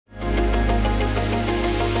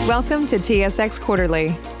Welcome to TSX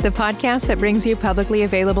Quarterly, the podcast that brings you publicly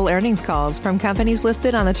available earnings calls from companies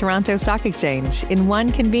listed on the Toronto Stock Exchange in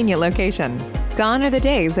one convenient location. Gone are the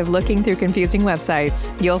days of looking through confusing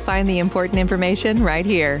websites. You'll find the important information right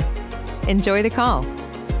here. Enjoy the call.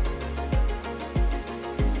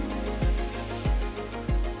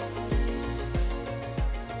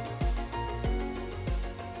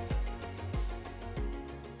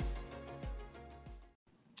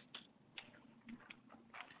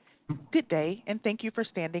 Good day, and thank you for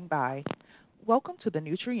standing by. Welcome to the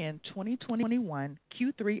Nutrien 2021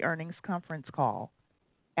 Q3 earnings conference call.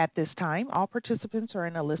 At this time, all participants are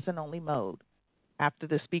in a listen-only mode. After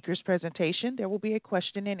the speaker's presentation, there will be a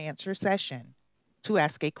question-and-answer session. To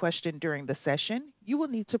ask a question during the session, you will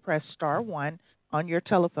need to press star 1 on your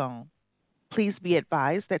telephone. Please be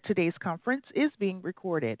advised that today's conference is being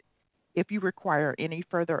recorded. If you require any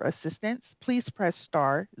further assistance, please press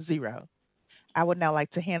star 0. I would now like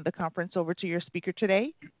to hand the conference over to your speaker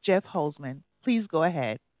today, Jeff Holzman. Please go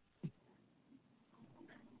ahead.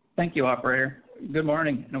 Thank you, operator. Good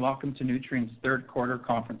morning and welcome to Nutrien's third quarter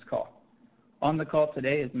conference call. On the call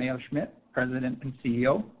today is Mayo Schmidt, President and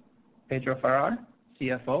CEO, Pedro Farrar,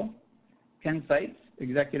 CFO, Ken Seitz,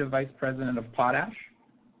 Executive Vice President of Potash,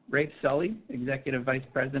 Rafe Sully, Executive Vice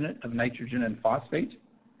President of Nitrogen and Phosphate.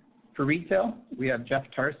 For retail, we have Jeff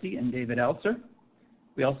Tarsi and David Elser.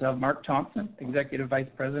 We also have Mark Thompson, Executive Vice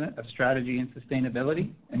President of Strategy and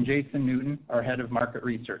Sustainability, and Jason Newton, our Head of Market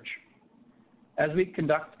Research. As we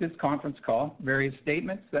conduct this conference call, various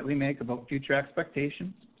statements that we make about future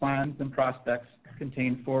expectations, plans, and prospects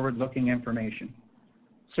contain forward-looking information.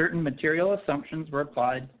 Certain material assumptions were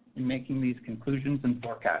applied in making these conclusions and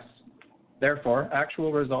forecasts. Therefore,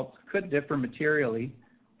 actual results could differ materially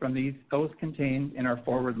from those contained in our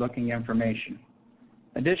forward-looking information.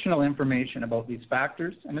 Additional information about these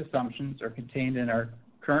factors and assumptions are contained in our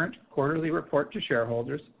current quarterly report to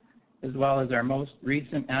shareholders, as well as our most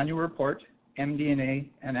recent annual report, MD&A,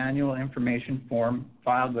 and annual information form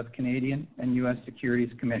filed with Canadian and U.S.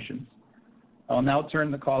 Securities Commissions. I'll now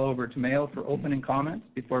turn the call over to Mayo for opening comments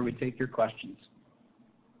before we take your questions.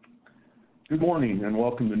 Good morning and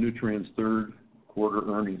welcome to Nutrien's third quarter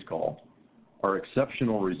earnings call. Our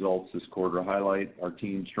exceptional results this quarter highlight our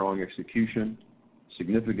team's strong execution,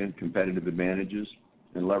 significant competitive advantages,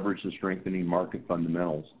 and leverage the strengthening market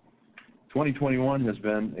fundamentals. 2021 has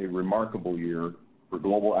been a remarkable year for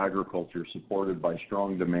global agriculture, supported by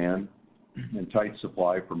strong demand and tight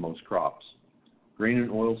supply for most crops. Grain and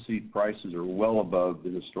oilseed prices are well above the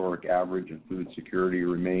historic average, and food security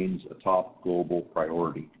remains a top global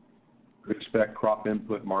priority. We expect crop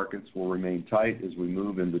input markets will remain tight as we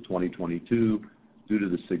move into 2022 due to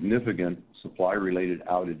the significant supply-related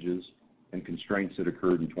outages and constraints that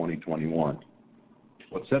occurred in 2021.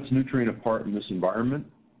 What sets Nutrien apart in this environment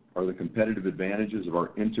are the competitive advantages of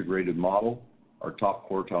our integrated model, our top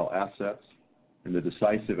quartile assets, and the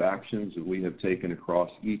decisive actions that we have taken across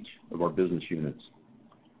each of our business units.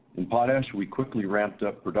 In potash, we quickly ramped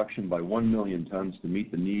up production by 1 million tons to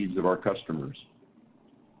meet the needs of our customers.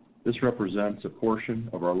 This represents a portion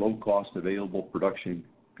of our low-cost available production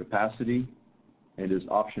capacity and is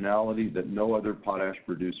optionality that no other potash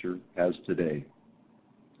producer has today.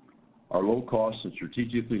 Our low-cost and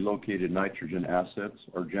strategically located nitrogen assets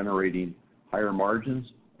are generating higher margins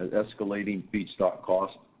as escalating feedstock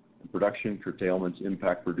costs and production curtailments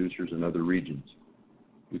impact producers in other regions.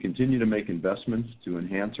 We continue to make investments to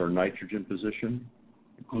enhance our nitrogen position,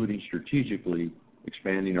 including strategically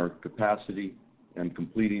expanding our capacity and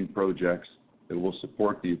completing projects that will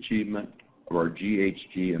support the achievement of our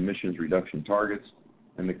GHG emissions reduction targets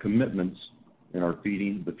and the commitments in our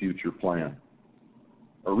Feeding the Future plan.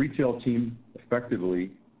 Our retail team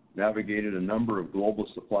effectively navigated a number of global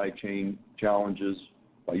supply chain challenges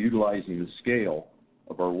by utilizing the scale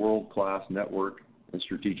of our world-class network and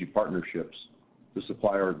strategic partnerships to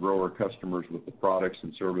supply our grower customers with the products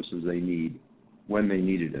and services they need when they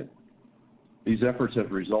needed it. These efforts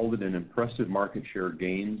have resulted in impressive market share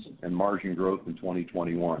gains and margin growth in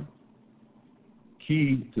 2021.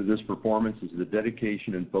 Key to this performance is the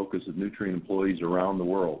dedication and focus of Nutrien employees around the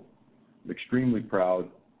world. I'm extremely proud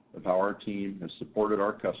of how our team has supported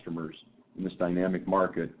our customers in this dynamic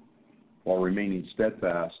market while remaining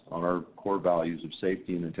steadfast on our core values of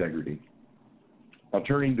safety and integrity. Now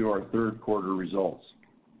turning to our third quarter results.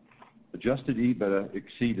 Adjusted EBITDA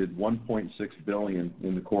exceeded $1.6 billion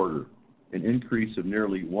in the quarter, an increase of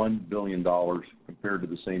nearly $1 billion compared to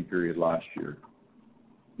the same period last year.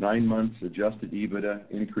 9 months adjusted EBITDA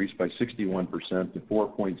increased by 61% to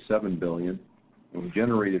 $4.7 billion, and we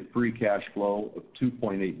generated free cash flow of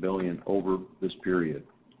 $2.8 billion over this period.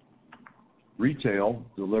 Retail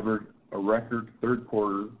delivered a record third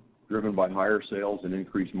quarter driven by higher sales and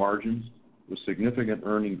increased margins, with significant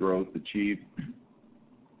earning growth achieved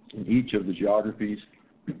in each of the geographies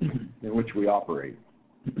in which we operate.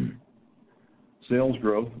 Sales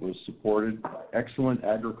growth was supported by excellent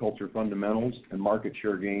agriculture fundamentals and market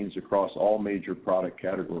share gains across all major product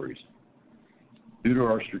categories. Due to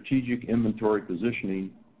our strategic inventory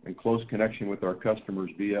positioning and close connection with our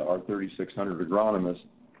customers via our 3,600 agronomists,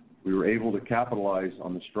 we were able to capitalize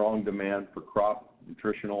on the strong demand for crop,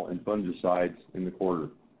 nutritional, and fungicides in the quarter.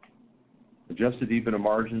 Adjusted EBITDA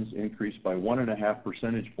margins increased by 1.5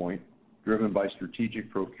 percentage points, driven by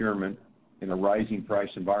strategic procurement in a rising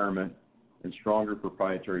price environment and stronger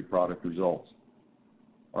proprietary product results.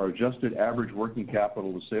 Our adjusted average working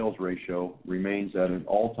capital to sales ratio remains at an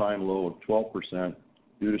all-time low of 12%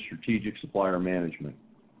 due to strategic supplier management.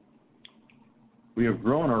 We have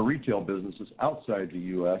grown our retail businesses outside the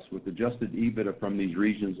U.S. with adjusted EBITDA from these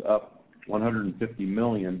regions up $150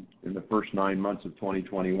 million in the first 9 months of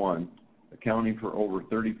 2021, accounting for over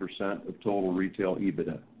 30% of total retail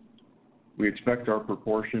EBITDA. We expect our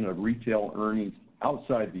proportion of retail earnings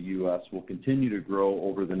outside the U.S. will continue to grow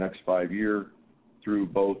over the next 5 years through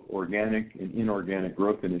both organic and inorganic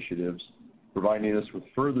growth initiatives, providing us with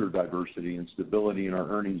further diversity and stability in our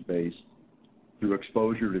earnings base through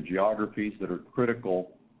exposure to geographies that are critical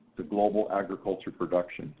to global agriculture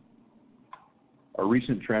production. Our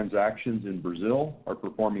recent transactions in Brazil are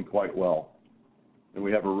performing quite well, and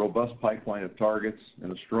we have a robust pipeline of targets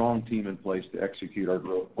and a strong team in place to execute our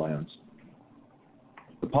growth plans.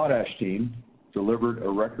 The potash team delivered a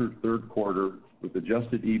record third quarter with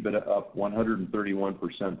adjusted EBITDA up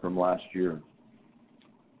 131% from last year.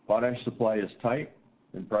 Potash supply is tight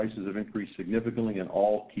and prices have increased significantly in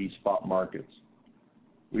all key spot markets.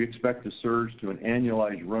 We expect to surge to an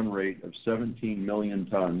annualized run rate of 17 million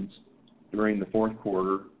tons during the fourth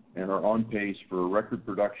quarter and are on pace for a record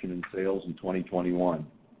production and sales in 2021.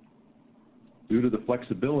 Due to the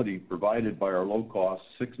flexibility provided by our low-cost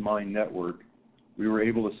 6-mine network, we were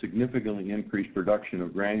able to significantly increase production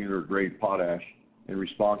of granular grade potash in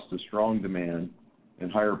response to strong demand and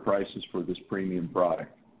higher prices for this premium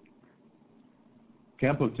product.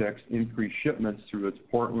 Canpotex increased shipments through its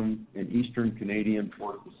Portland and Eastern Canadian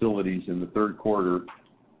port facilities in the third quarter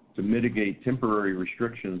to mitigate temporary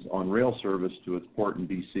restrictions on rail service to its port in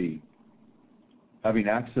BC. Having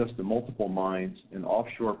access to multiple mines and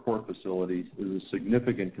offshore port facilities is a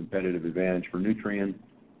significant competitive advantage for Nutrien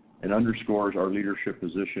and underscores our leadership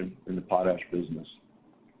position in the potash business.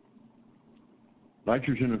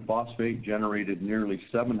 Nitrogen and phosphate generated nearly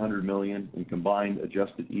 $700 million in combined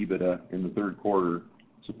adjusted EBITDA in the third quarter,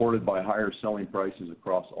 supported by higher selling prices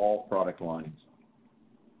across all product lines.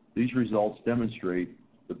 These results demonstrate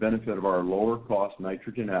the benefit of our lower cost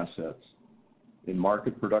nitrogen assets in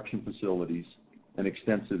market production facilities and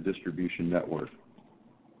extensive distribution network.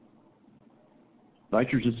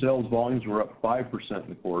 Nitrogen sales volumes were up 5% in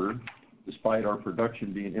the quarter, despite our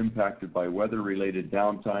production being impacted by weather-related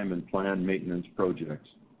downtime and planned maintenance projects.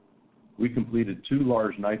 We completed 2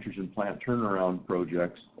 large nitrogen plant turnaround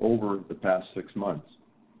projects over the past 6 months,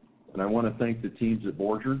 and I want to thank the teams at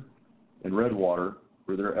Borger and Redwater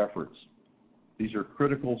for their efforts. These are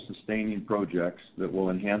critical sustaining projects that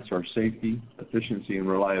will enhance our safety, efficiency, and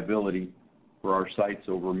reliability for our sites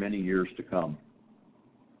over many years to come.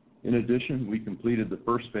 In addition, we completed the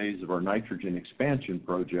first phase of our nitrogen expansion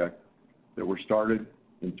project that were started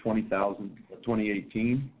in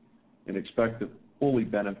 2018 and expect to fully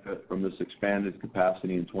benefit from this expanded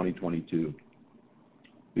capacity in 2022.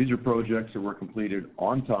 These are projects that were completed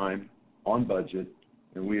on time, on budget,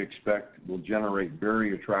 and we expect will generate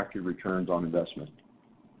very attractive returns on investment.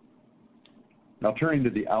 Now turning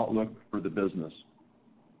to the outlook for the business.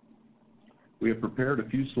 We have prepared a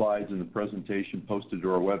few slides in the presentation posted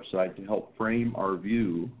to our website to help frame our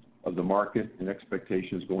view of the market and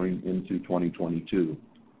expectations going into 2022.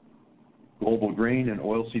 Global grain and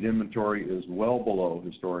oilseed inventory is well below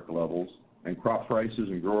historic levels, and crop prices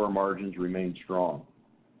and grower margins remain strong.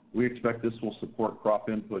 We expect this will support crop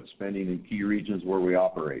input spending in key regions where we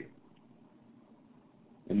operate.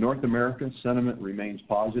 In North America, sentiment remains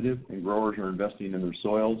positive and growers are investing in their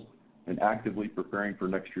soils and actively preparing for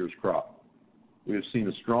next year's crop. We have seen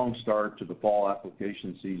a strong start to the fall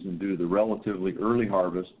application season due to the relatively early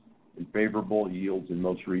harvest and favorable yields in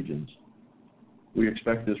most regions. We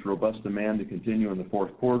expect this robust demand to continue in the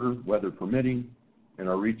fourth quarter, weather permitting, and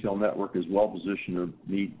our retail network is well positioned to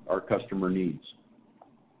meet our customer needs.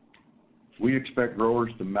 We expect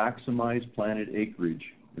growers to maximize planted acreage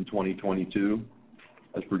in 2022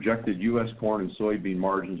 as projected U.S. corn and soybean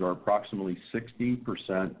margins are approximately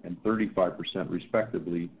 60% and 35%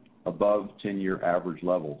 respectively above 10-year average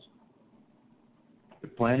levels.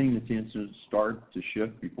 If planting intentions start to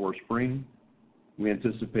shift before spring, we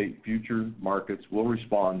anticipate future markets will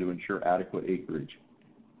respond to ensure adequate acreage.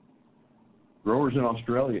 Growers in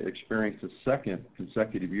Australia experienced a second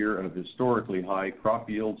consecutive year of historically high crop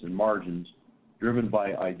yields and margins driven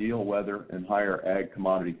by ideal weather and higher ag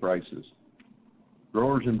commodity prices.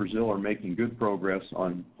 Growers in Brazil are making good progress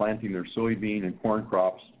on planting their soybean and corn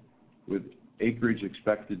crops, with acreage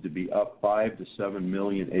expected to be up 5 to 7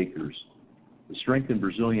 million acres. The strength in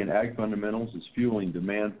Brazilian ag fundamentals is fueling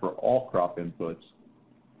demand for all crop inputs,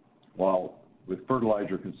 while with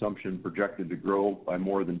fertilizer consumption projected to grow by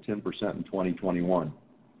more than 10% in 2021.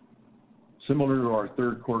 Similar to our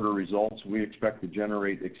third quarter results, we expect to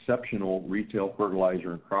generate exceptional retail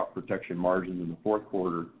fertilizer and crop protection margins in the fourth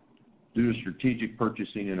quarter due to strategic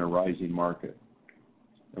purchasing in a rising market.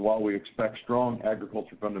 And while we expect strong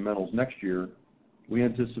agriculture fundamentals next year, we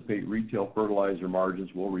anticipate retail fertilizer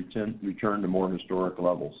margins will return to more historic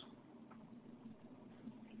levels.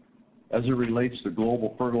 As it relates to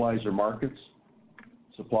global fertilizer markets,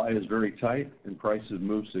 supply is very tight and prices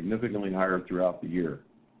move significantly higher throughout the year.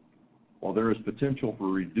 While there is potential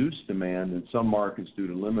for reduced demand in some markets due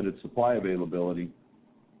to limited supply availability,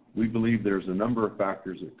 we believe there's a number of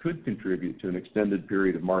factors that could contribute to an extended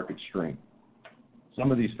period of market strength.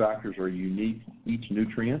 Some of these factors are unique to each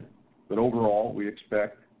nutrient, but overall we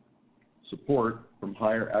expect support from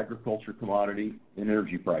higher agriculture commodity and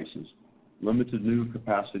energy prices, limited new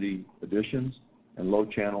capacity additions, and low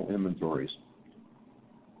channel inventories.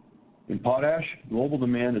 In potash, global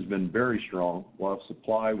demand has been very strong, while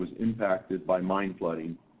supply was impacted by mine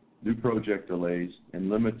flooding, new project delays, and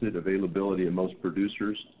limited availability of most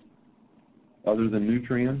producers other than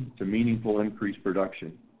Nutrien to meaningful increased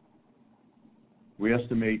production. We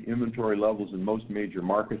estimate inventory levels in most major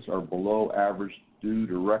markets are below average due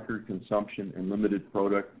to record consumption and limited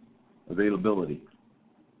product availability.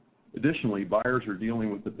 Additionally, buyers are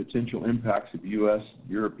dealing with the potential impacts of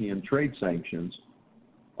U.S.-European trade sanctions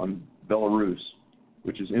on Belarus,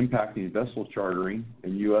 which is impacting vessel chartering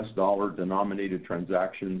and U.S. dollar-denominated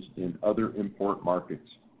transactions in other import markets.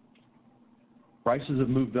 Prices have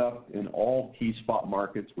moved up in all key spot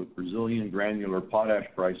markets, with Brazilian granular potash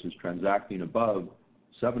prices transacting above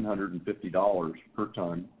 $750 per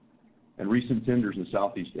ton, and recent tenders in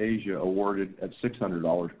Southeast Asia awarded at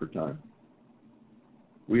 $600 per ton.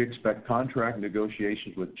 We expect contract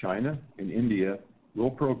negotiations with China and India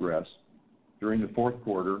will progress during the fourth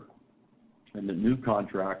quarter, and the new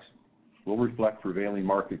contracts will reflect prevailing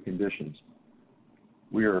market conditions.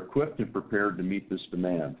 We are equipped and prepared to meet this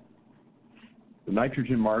demand. The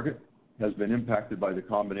nitrogen market has been impacted by the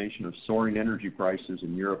combination of soaring energy prices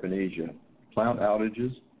in Europe and Asia, plant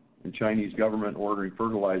outages, and Chinese government ordering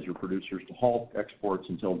fertilizer producers to halt exports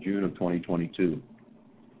until June of 2022.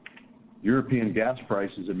 European gas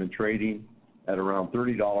prices have been trading at around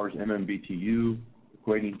 $30 MMBTU,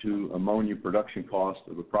 equating to ammonia production cost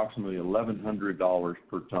of approximately $1,100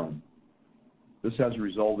 per ton. This has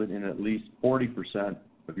resulted in at least 40%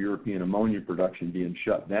 of European ammonia production being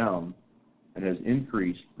shut down and has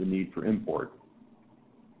increased the need for import.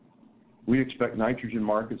 We expect nitrogen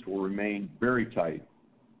markets will remain very tight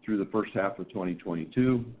through the first half of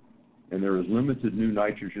 2022, and there is limited new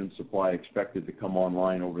nitrogen supply expected to come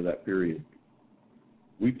online over that period.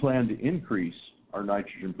 We plan to increase our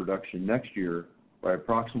nitrogen production next year by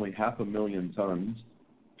approximately 500,000 tons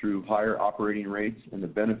through higher operating rates and the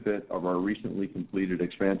benefit of our recently completed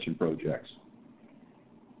expansion projects.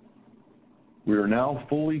 We are now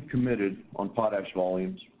fully committed on potash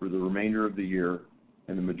volumes for the remainder of the year,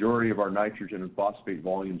 and the majority of our nitrogen and phosphate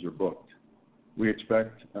volumes are booked. We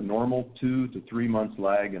expect a normal 2 to 3 months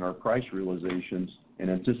lag in our price realizations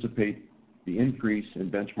and anticipate the increase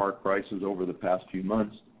in benchmark prices over the past few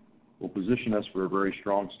months will position us for a very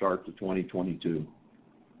strong start to 2022.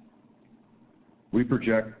 We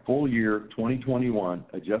project full year 2021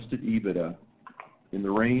 adjusted EBITDA in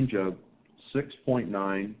the range of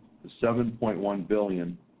 $6.9 to $7.1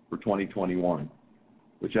 billion for 2021,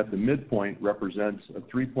 which at the midpoint represents a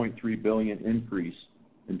 $3.3 billion increase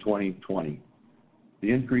in 2020.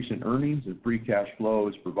 The increase in earnings and free cash flow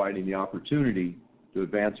is providing the opportunity to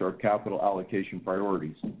advance our capital allocation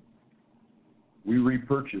priorities. We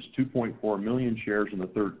repurchased 2.4 million shares in the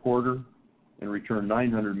third quarter and returned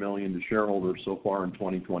 $900 million to shareholders so far in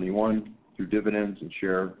 2021 through dividends and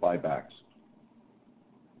share buybacks.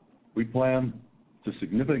 We plan to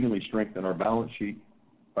significantly strengthen our balance sheet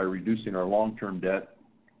by reducing our long-term debt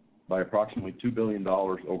by approximately $2 billion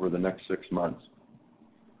over the next 6 months.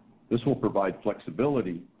 This will provide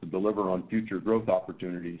flexibility to deliver on future growth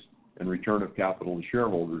opportunities and return of capital to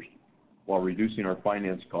shareholders while reducing our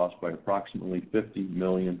finance costs by approximately $50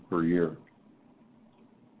 million per year.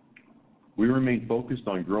 We remain focused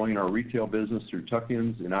on growing our retail business through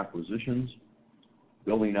tuck-ins and acquisitions,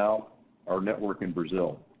 building out our network in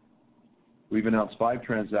Brazil. We've announced 5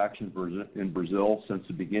 transactions in Brazil since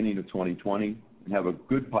the beginning of 2020 and have a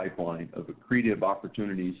good pipeline of accretive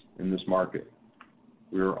opportunities in this market.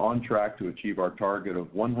 We are on track to achieve our target of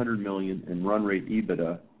 $100 million in run rate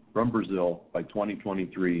EBITDA from Brazil by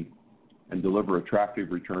 2023 and deliver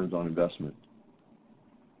attractive returns on investment.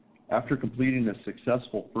 After completing a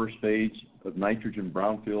successful first phase of nitrogen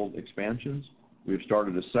brownfield expansions, we have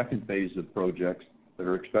started a second phase of projects that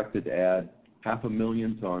are expected to add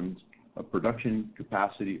 500,000 tons of production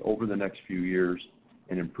capacity over the next few years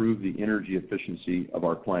and improve the energy efficiency of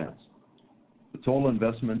our plants. The total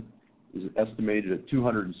investment is estimated at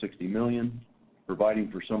 $260 million,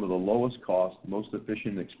 providing for some of the lowest cost, most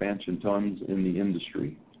efficient expansion tons in the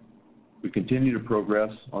industry. We continue to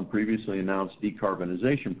progress on previously announced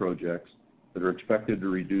decarbonization projects that are expected to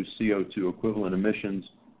reduce CO2 equivalent emissions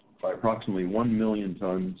by approximately 1 million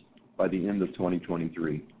tons by the end of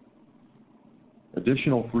 2023.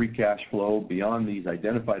 Additional free cash flow beyond these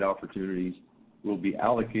identified opportunities will be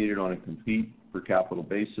allocated on a compete for capital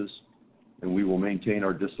basis, and we will maintain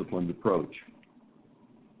our disciplined approach.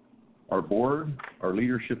 Our board, our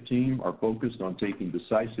leadership team are focused on taking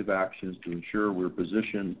decisive actions to ensure we're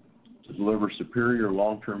positioned to deliver superior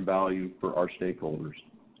long-term value for our stakeholders.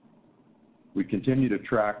 We continue to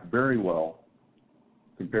track very well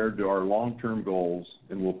compared to our long-term goals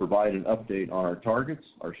and will provide an update on our targets,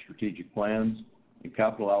 our strategic plans, and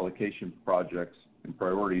capital allocation projects and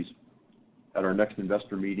priorities at our next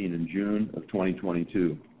investor meeting in June of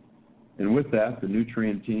 2022. And with that, the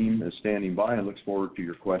Nutrien team is standing by and looks forward to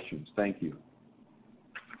your questions. Thank you.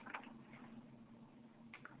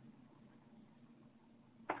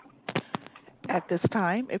 At this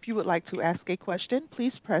time, if you would like to ask a question,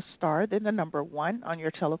 please press star, then the number 1 on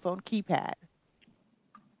your telephone keypad.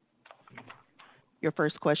 Your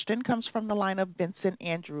first question comes from the line of Vincent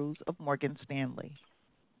Andrews of Morgan Stanley.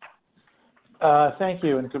 Thank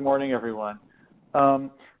you, and good morning, everyone.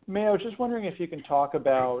 May, I was just wondering if you can talk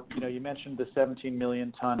about, you mentioned the 17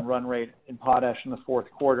 million ton run rate in potash in the fourth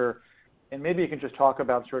quarter, and maybe you can just talk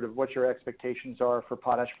about sort of what your expectations are for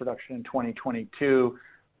potash production in 2022,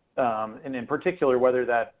 and in particular whether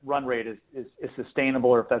that run rate is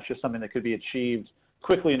sustainable or if that's just something that could be achieved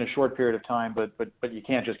quickly in a short period of time, but you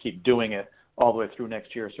can't just keep doing it all the way through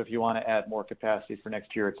next year. So if you want to add more capacity for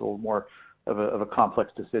next year, it's a little more of a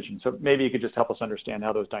complex decision. So maybe you could just help us understand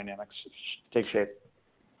how those dynamics take shape.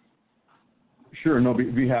 Sure, no,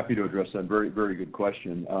 be happy to address that. Very, very good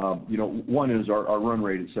question. One is our run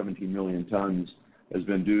rate at 17 million tons has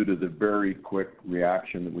been due to the very quick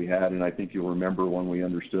reaction that we had, and I think you'll remember when we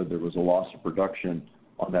understood there was a loss of production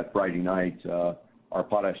on that Friday night, our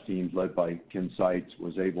potash teams led by Ken Seitz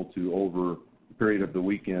was able to, over the period of the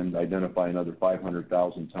weekend, identify another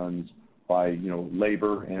 500,000 tons by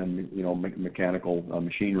labor and mechanical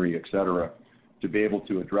machinery, et cetera, to be able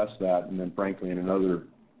to address that, and then frankly in another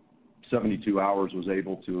 72 hours was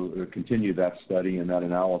able to continue that study and that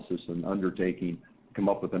analysis and undertaking, come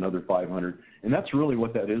up with another 500. And that's really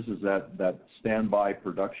what that is that standby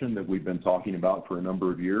production that we've been talking about for a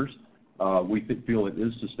number of years. We feel it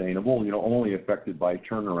is sustainable, only affected by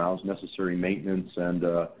turnarounds, necessary maintenance, and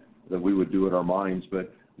that we would do at our mines.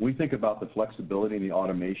 But we think about the flexibility and the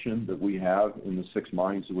automation that we have in the 6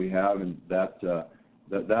 mines that we have, and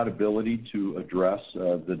that ability to address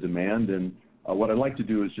the demand. And what I'd like to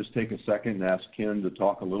do is just take a second and ask Ken to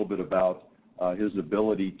talk a little bit about his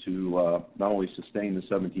ability to not only sustain the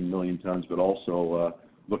 17 million tons, but also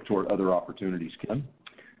look toward other opportunities. Ken?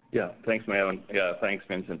 Yeah, thanks, Mayo. Yeah, thanks,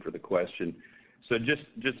 Vincent, for the question. So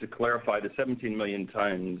just to clarify, the 17 million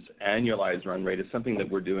tons annualized run rate is something that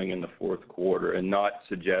we're doing in the fourth quarter, and not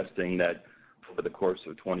suggesting that over the course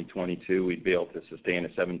of 2022 we'd be able to sustain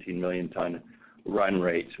a 17 million ton run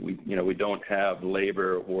rate. We don't have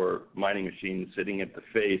labor or mining machines sitting at the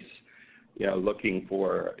face, looking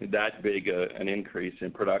for that big an increase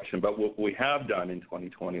in production. But what we have done in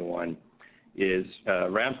 2021 is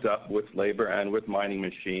ramped up with labor and with mining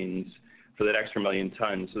machines for that extra million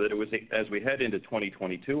tons, so that it was, as we head into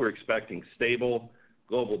 2022, we're expecting stable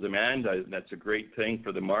global demand. That's a great thing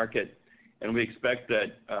for the market, and we expect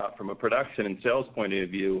that from a production and sales point of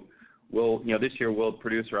view, this year we'll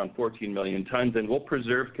produce around 14 million tons, and we'll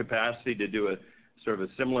preserve capacity to do a sort of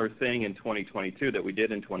a similar thing in 2022 that we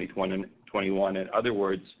did in 2021. In other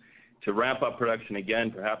words, to ramp up production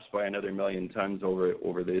again, perhaps by another 1 million tons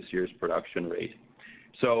over this year's production rate.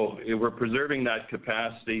 So we're preserving that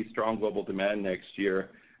capacity, strong global demand next year,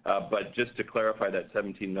 but just to clarify, that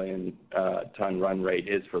 17 million ton run rate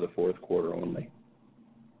is for the fourth quarter only.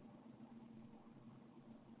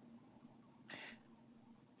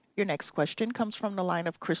 Your next question comes from the line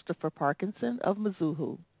of Christopher Parkinson of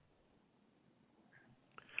Mizuho.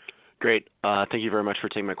 Great. Thank you very much for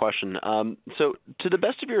taking my question. So to the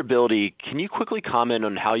best of your ability, can you quickly comment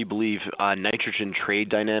on how you believe nitrogen trade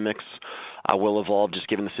dynamics will evolve, just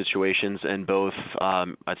given the situations in both,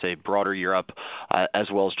 I'd say, broader Europe as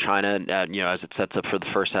well as China, as it sets up for the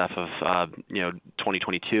first half of,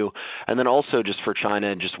 2022? And then also just for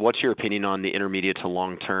China, just what's your opinion on the intermediate to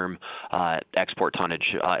long-term export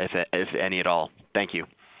tonnage, if any at all? Thank you.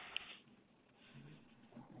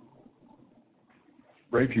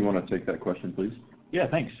 Ray, if you want to take that question, please. Yeah,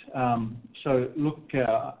 thanks. So look,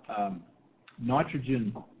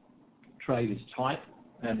 nitrogen trade is tight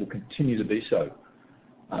and will continue to be so.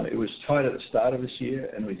 It was tight at the start of this year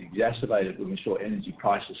and was exacerbated when we saw energy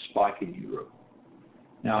prices spike in Europe.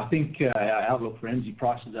 Now, I think our outlook for energy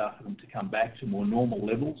prices are for them to come back to more normal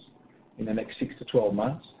levels in the next 6 to 12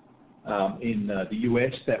 months. In the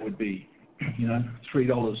US, that would be,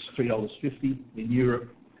 $3.50. In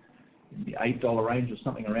Europe, in the $8 range or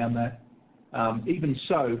something around that. Even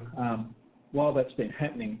so, while that's been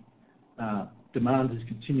happening, demand is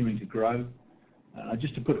continuing to grow.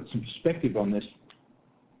 Just to put some perspective on this,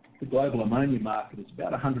 the global ammonia market is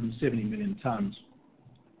about 170 million tonnes,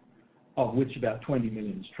 of which about 20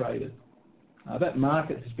 million is traded. That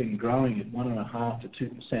market has been growing at 1.5% to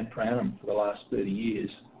 2% per annum for the last 30 years,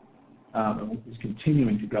 and is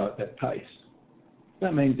continuing to grow at that pace.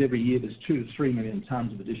 That means every year there's 2 to 3 million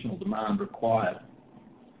tonnes of additional demand required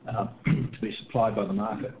to be supplied by the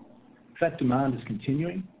market. That demand is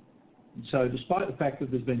continuing, and so despite the fact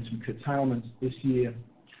that there's been some curtailments this year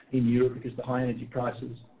in Europe because of the high energy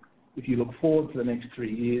prices, if you look forward for the next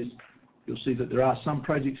 3 years, you'll see that there are some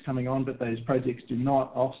projects coming on, but those projects do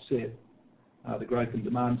not offset the growth in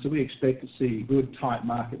demand. So we expect to see a good tight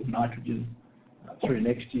market of nitrogen through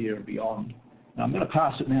next year and beyond. Now, I'm going to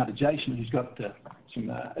pass it now to Jason, who's got some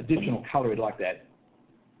additional colour he'd like to add.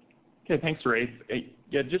 Okay, thanks, Rafe.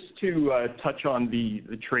 Yeah, just to touch on the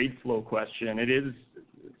trade flow question,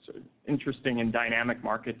 it's an interesting and dynamic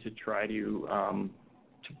market to try to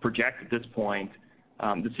project at this point.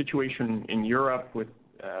 The situation in Europe with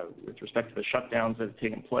respect to the shutdowns that have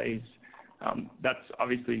taken place, that's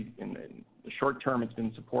obviously in the short term, it's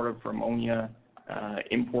been supportive for ammonia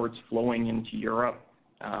imports flowing into Europe.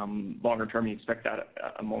 Longer term, you expect that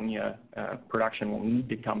ammonia production will need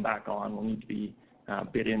to come back on, will need to be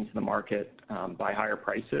bid into the market by higher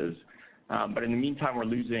prices. But in the meantime, we're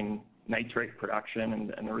losing nitrate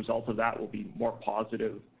production, and the result of that will be more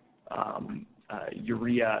positive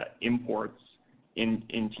urea imports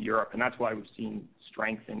into Europe. And that's why we've seen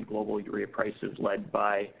strength in global urea prices led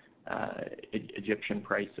by Egyptian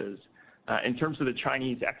prices. In terms of the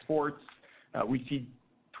Chinese exports, we see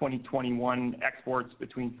 2021 exports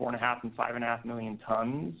between 4.5 and 5.5 million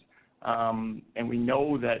tons. And we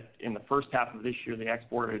know that in the first half of this year, they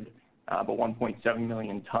exported about 1.7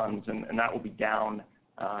 million tons, and that will be down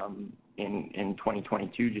in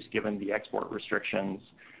 2022, just given the export restrictions.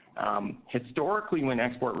 Historically, when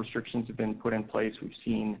export restrictions have been put in place, we've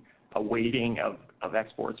seen a weighting of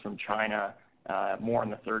exports from China more in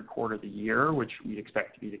the third quarter of the year, which we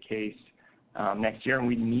expect to be the case next year. And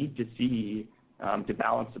we need to see to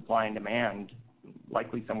balance supply and demand,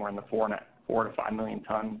 likely somewhere in the 4 to 5 million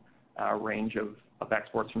ton range of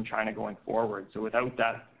exports from China going forward. So without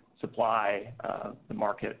that supply, the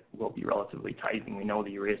market will be relatively tight, and we know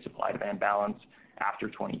the urea supply-demand balance after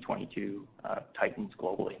 2022 tightens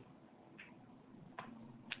globally.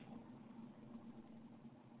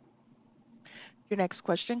 Your next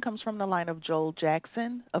question comes from the line of Joel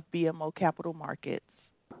Jackson of BMO Capital Markets.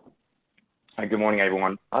 Hi, good morning,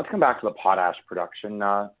 everyone. Let's come back to the potash production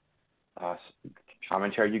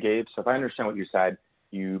commentary you gave. So if I understand what you said,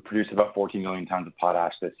 you produced about 14 million tons of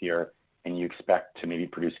potash this year, and you expect to maybe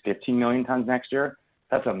produce 15 million tons next year.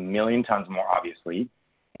 That's 1 million tons more, obviously.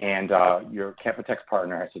 And your Canpotex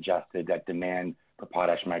partner has suggested that demand for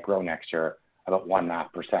potash might grow next year about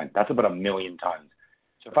 1.5%. That's about 1 million tons.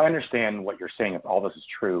 So if I understand what you're saying, if all this is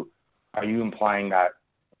true, are you implying that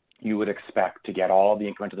you would expect to get all the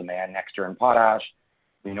incremental demand next year in potash?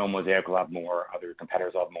 We know Mosaic will have more, other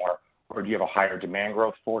competitors will have more. Or do you have a higher demand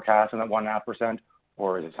growth forecast than that 1.5%?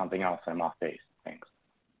 Or is it something else I'm off base? Thanks.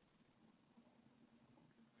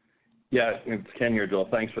 Yeah, it's Ken here, Joel.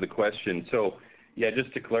 Thanks for the question. So, yeah,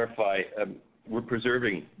 just to clarify, we're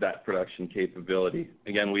preserving that production capability.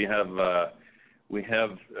 Again, we have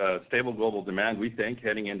stable global demand, we think,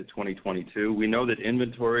 heading into 2022. We know that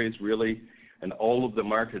inventories really and all of the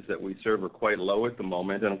markets that we serve are quite low at the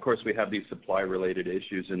moment. And of course, we have these supply-related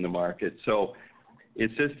issues in the market. So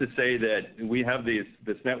it's just to say that we have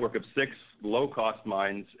this network of 6 low-cost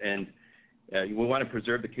mines, and we want to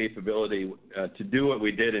preserve the capability to do what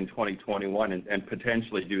we did in 2021 and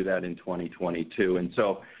potentially do that in 2022. And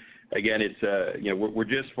so, again, it's we're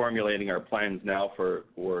just formulating our plans now for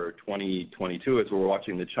 2022 as we're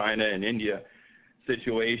watching the China and India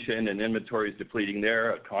situation and inventories depleting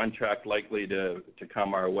there, a contract likely to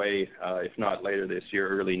come our way, if not later this year,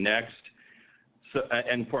 early next,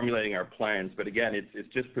 and formulating our plans. But again,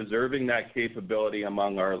 it's just preserving that capability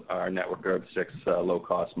among our network of 6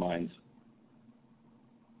 low-cost mines.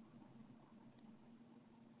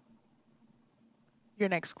 Your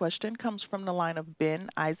next question comes from the line of Ben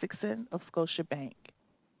Isaacson of Scotiabank.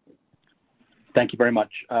 Thank you very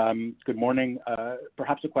much. Good morning.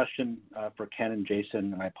 Perhaps a question for Ken and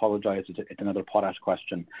Jason, and I apologize, it's another potash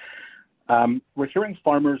question. We're hearing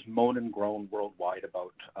farmers moan and groan worldwide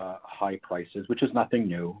about high prices, which is nothing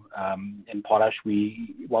new. In potash,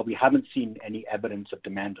 while we haven't seen any evidence of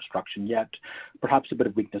demand destruction yet, perhaps a bit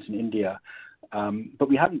of weakness in India, but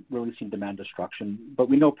we haven't really seen demand destruction, but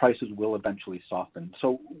we know prices will eventually soften.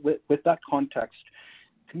 So with that context,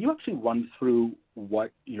 can you actually run through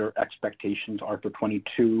what your expectations are for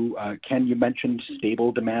 22? Ken, you mentioned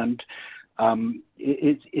stable demand.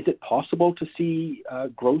 Is it possible to see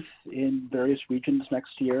growth in various regions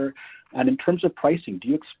next year? And in terms of pricing, do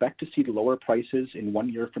you expect to see lower prices in 1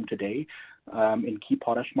 year from today in key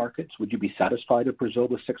potash markets? Would you be satisfied if Brazil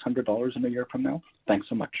was $600 in a year from now? Thanks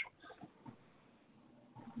so much.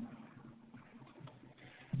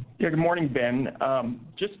 Yeah, good morning, Ben.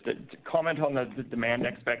 Just to comment on the demand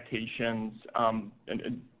expectations,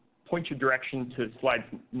 and point your direction to slides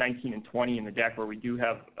 19 and 20 in the deck, where we do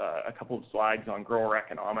have a couple of slides on grower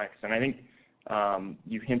economics. And I think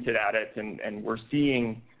you hinted at it, and we're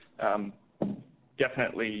seeing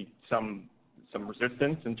definitely some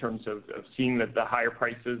resistance in terms of seeing the higher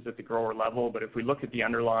prices at the grower level. But if we look at the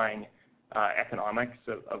underlying economics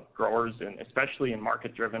of growers, and especially in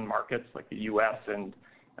market-driven markets like the U.S. and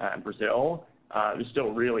Brazil, they're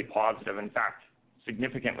still really positive. In fact,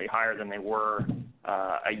 significantly higher than they were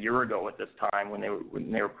a year ago at this time when they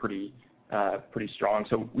were pretty strong.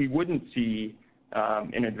 So we wouldn't see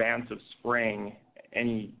in advance of spring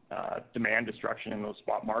any demand destruction in those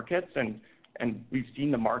spot markets, and we've seen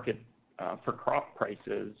the market for crop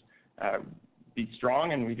prices be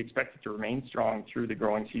strong, and we'd expect it to remain strong through the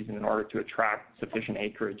growing season in order to attract sufficient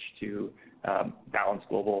acreage to balance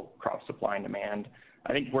global crop supply and demand.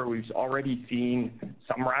 I think where we've already seen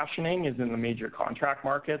some rationing is in the major contract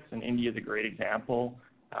markets, and India is a great example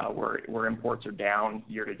where imports are down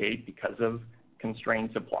year to date because of constrained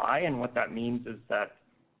supply. And what that means is that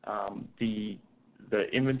the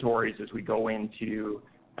inventories as we go into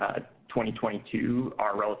 2022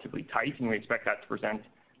 are relatively tight, and we expect that to present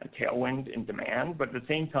a tailwind in demand. But at the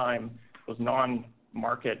same time, those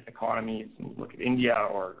non-market economies, look at India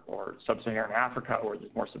or sub-Saharan Africa, where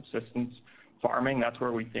there's more subsistence farming, that's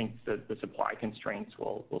where we think that the supply constraints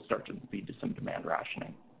will start to lead to some demand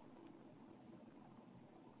rationing.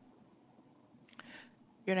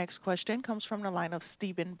 Your next question comes from the line of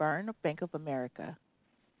Stephen Byrne of Bank of America.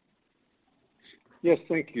 Yes,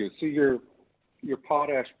 thank you. So your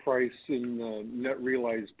potash price in net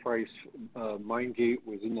realized price, mine gate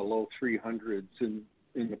was in the low 300s in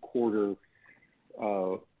the quarter.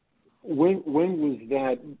 When was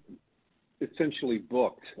that essentially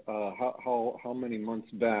booked? How many months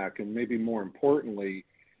back? And maybe more importantly,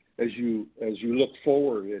 as you look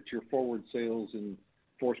forward at your forward sales in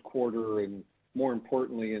fourth quarter and more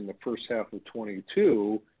importantly in the first half of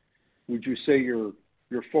 22, would you say your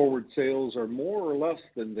forward sales are more or less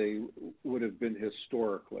than they would have been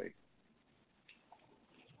historically?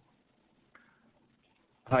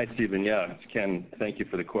 Hi, Stephen. Yeah, it's Ken. Thank you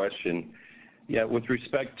for the question. Yeah, with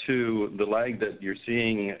respect to the lag that you're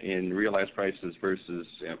seeing in realized prices versus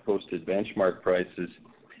posted benchmark prices,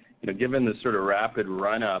 given the sort of rapid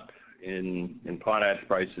run-up in potash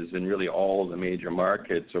prices in really all of the major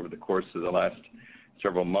markets over the course of the last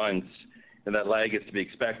several months, and that lag is to be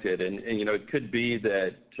expected. And it could be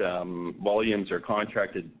that volumes are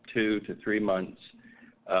contracted 2 to 3 months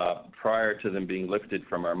prior to them being lifted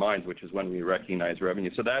from our mines, which is when we recognize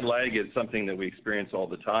revenue. So that lag is something that we experience all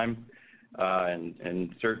the time.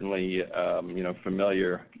 And certainly,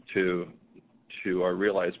 familiar to our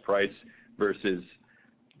realized price versus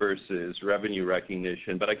versus revenue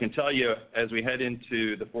recognition. But I can tell you, as we head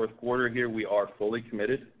into the fourth quarter here, we are fully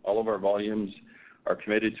committed. All of our volumes are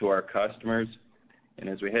committed to our customers. And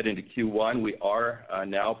as we head into Q1, we are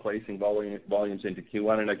now placing volumes into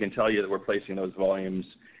Q1, and I can tell you that we're placing those volumes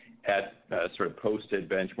at sort of posted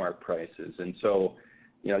benchmark prices. And so,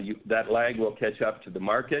 that lag will catch up to the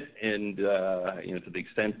market, and to the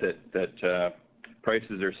extent that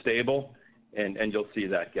prices are stable, and you'll see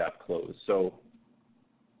that gap close. So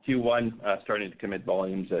Q1 starting to commit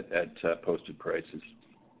volumes at posted prices.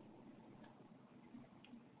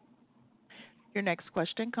 Your next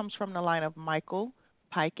question comes from the line of Michael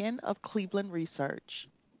Piken of Cleveland Research.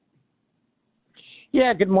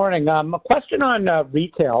 Yeah, good morning. A question on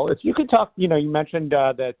retail. If you could talk, you mentioned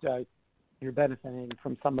that you're benefiting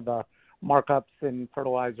from some of the markups in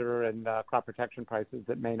fertilizer and crop protection prices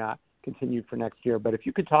that may not continue for next year. But if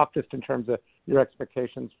you could talk just in terms of your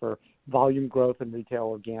expectations for volume growth in retail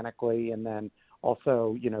organically, and then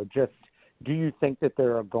also, just do you think that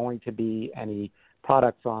there are going to be any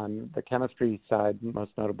products on the chemistry side,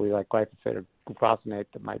 most notably like glyphosate or glufosinate,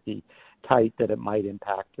 that might be tight, that it might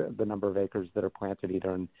impact the number of acres that are planted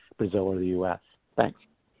either in Brazil or the U.S.? Thanks.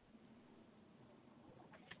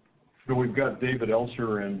 So we've got David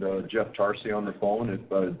Elser and Jeff Tarsi on the phone.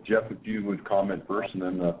 If Jeff, if you would comment first, and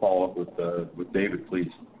then follow up with David, please.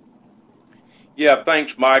 Yeah,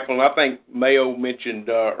 thanks, Michael. And I think Mayo mentioned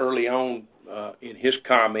early on in his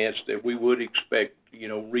comments that we would expect,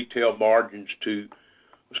 retail margins to,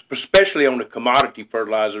 especially on the commodity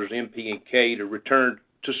fertilizers, NP and K, to return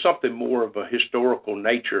to something more of a historical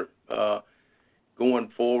nature going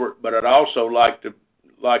forward. But I'd also like to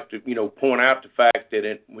point out the fact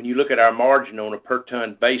that when you look at our margin on a per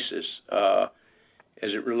ton basis, as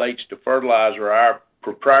it relates to fertilizer, our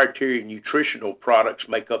proprietary nutritional products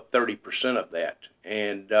make up 30% of that.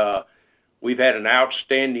 And we've had an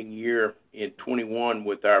outstanding year in 21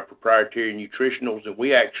 with our proprietary nutritionals, and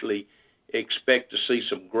we actually expect to see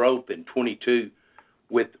some growth in 22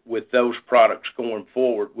 with those products going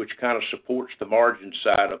forward, which kind of supports the margin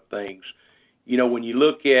side of things. When you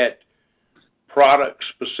look at product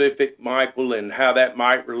specific, Michael, and how that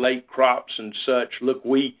might relate crops and such, look,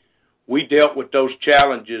 we dealt with those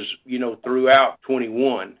challenges, throughout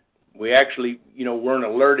 21. We actually, weren't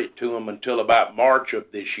alerted to them until about March of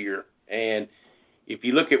this year. And if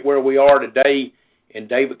you look at where we are today, and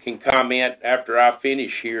David can comment after I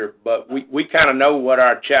finish here, but we kind of know what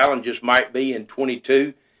our challenges might be in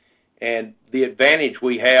 22. And the advantage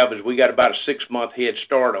we have is we got about a 6-month head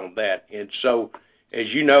start on that. And so, as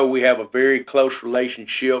you know, we have a very close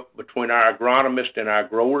relationship between our agronomists and our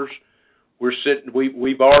growers.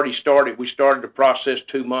 We've already started. We started the process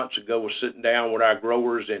 2 months ago with sitting down with our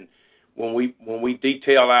growers, and when we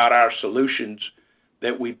detail out our solutions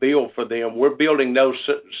that we build for them, we're building those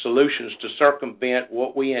solutions to circumvent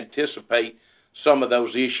what we anticipate some of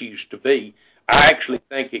those issues to be. I actually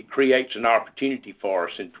think it creates an opportunity for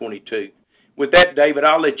us in 22. With that, David,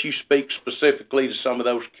 I'll let you speak specifically to some of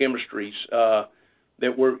those chemistries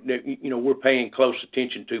that we're paying close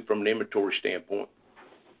attention to from an inventory standpoint.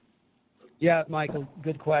 Yeah, Michael,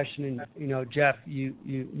 good question. And, Jeff, you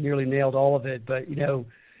nearly nailed all of it. But,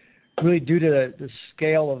 really due to the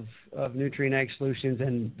scale of Nutrien Ag Solutions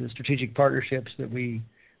and the strategic partnerships that we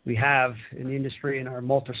have in the industry and our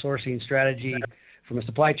multi-sourcing strategy from a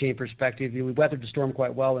supply chain perspective, we weathered the storm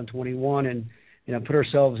quite well in 21 and, put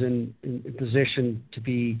ourselves in position to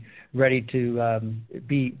be ready to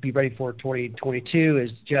be ready for 2022. As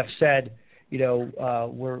Jeff said,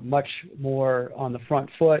 we're much more on the front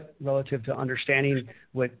foot relative to understanding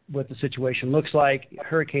what the situation looks like.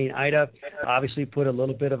 Hurricane Ida obviously put a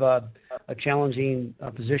little bit of a challenging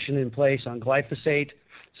position in place on glyphosate.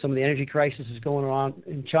 Some of the energy crisis is going on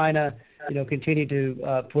in China, continue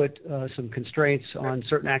to put some constraints on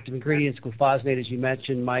certain active ingredients. Glufosinate, as you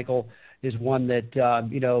mentioned, Michael, is one that,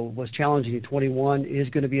 was challenging in 21, is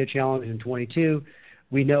going to be a challenge in 22.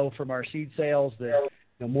 We know from our seed sales that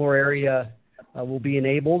more area will be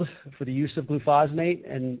enabled for the use of glufosinate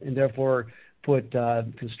and therefore put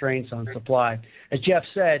constraints on supply. As Jeff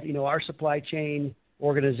said, our supply chain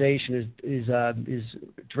organization is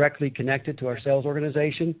directly connected to our sales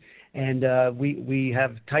organization, and we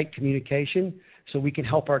have tight communication so we can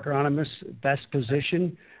help our agronomists best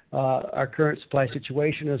position our current supply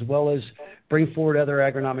situation, as well as bring forward other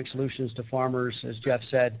agronomic solutions to farmers, as Jeff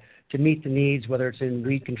said, to meet the needs, whether it's in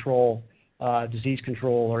weed control, disease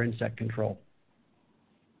control, or insect control.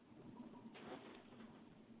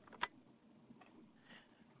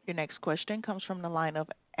 Your next question comes from the line of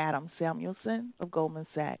Adam Samuelson of Goldman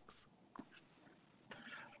Sachs.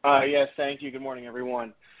 Yes, thank you. Good morning,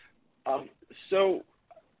 everyone. So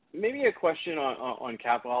Maybe a question on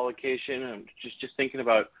capital allocation. Just thinking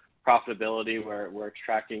about profitability, where it's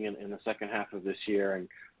tracking in the second half of this year and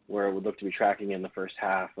where it would look to be tracking in the first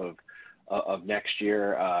half of next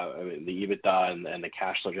year. The EBITDA and the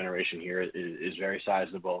cash flow generation here is very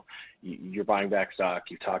sizable. You're buying back stock.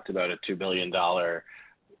 You talked about a $2 billion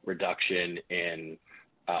reduction in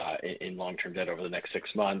long-term debt over the next 6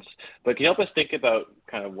 months. But can you help us think about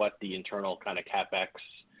kind of what the internal kind of CapEx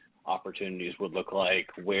opportunities would look like,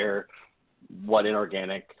 what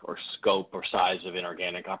inorganic or scope or size of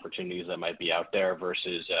inorganic opportunities that might be out there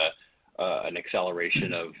versus an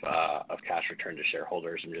acceleration of cash return to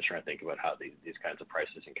shareholders? I'm just trying to think about how these kinds of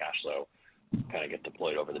prices and cash flow kind of get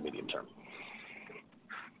deployed over the medium term.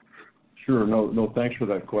 Sure. No, thanks for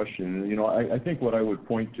that question. You know, I think what I would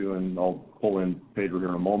point to, and I'll pull in Pedro here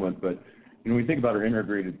in a moment, but when we think about our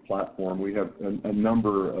integrated platform, we have a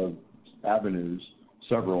number of avenues,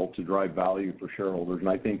 several, to drive value for shareholders. And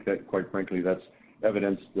I think that, quite frankly, that's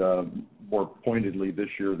evidenced more pointedly this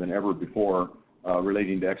year than ever before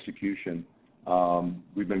relating to execution.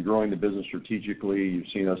 We've been growing the business strategically. You've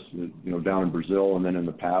seen us, down in Brazil, and then in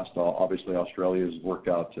the past, obviously Australia has worked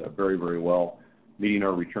out very, very well, meeting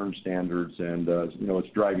our return standards, and it's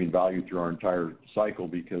driving value through our entire cycle,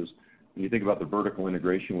 because when you think about the vertical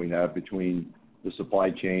integration we have between the supply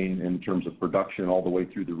chain in terms of production all the way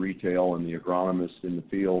through the retail and the agronomists in the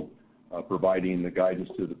field, providing the guidance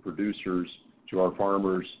to the producers, to our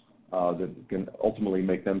farmers, that can ultimately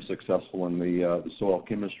make them successful in the soil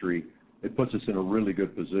chemistry, it puts us in a really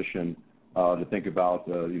good position to think about,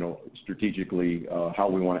 strategically how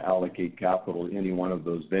we want to allocate capital in any one of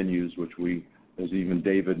those venues, which we, as even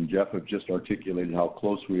David and Jeff have just articulated, how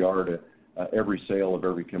close we are to every sale of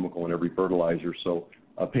every chemical and every fertilizer. So,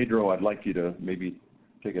 Pedro, I'd like you to maybe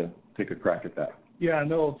take a crack at that. Yeah,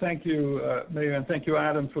 no, thank you, Mayor, and thank you,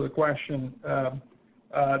 Adam, for the question.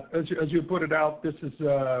 As you put it out, this is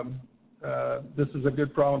a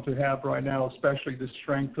good problem to have right now, especially the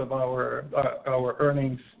strength of our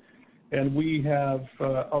earnings, and we have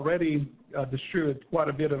already distributed quite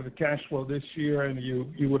a bit of the cash flow this year, and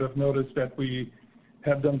you would have noticed that we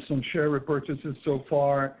have done some share repurchases so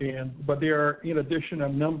far, but there are, in addition, a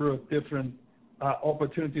number of different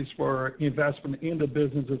opportunities for investment in the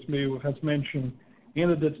business, as Mayo has mentioned, in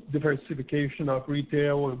the diversification of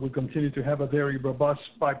retail. We continue to have a very robust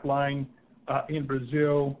pipeline in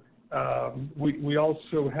Brazil. We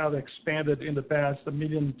also have expanded in the past 1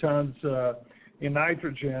 million tons in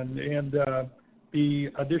nitrogen, and the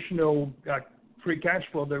additional free cash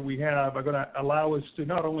flow that we have are going to allow us to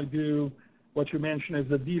not only do what you mentioned as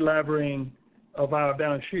the delevering of our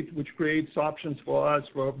balance sheet, which creates options for us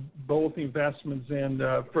for both investments and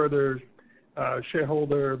further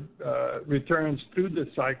shareholder returns through the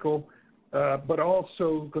cycle, but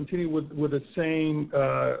also continue with the same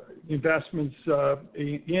investments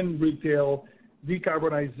in retail,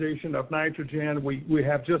 decarbonization of nitrogen. We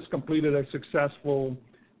have just completed a successful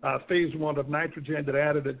phase one of nitrogen that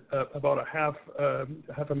added about a half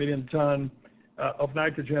a million ton of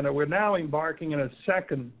nitrogen. And we're now embarking in a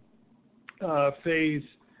second phase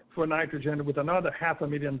for nitrogen with another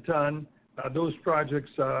 500,000 ton. Those projects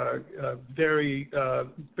are very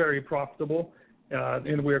profitable,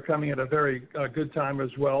 and we're coming at a very good time as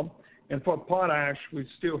well. And for potash, we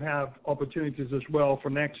still have opportunities as well for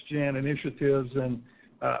next-gen initiatives and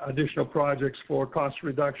additional projects for cost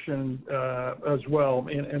reduction as well.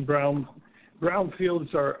 And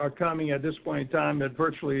brownfields are coming at this point in time at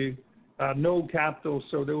virtually no capital,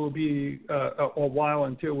 so there will be a while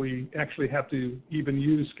until we actually have to even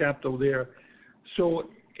use capital there. So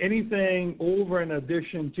anything over in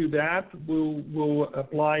addition to that will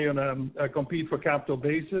apply on a compete for capital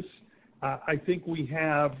basis. I think we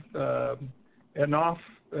have enough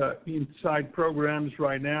inside programs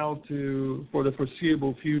right now for the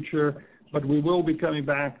foreseeable future, but we will be coming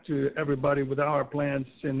back to everybody with our plans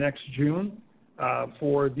in next June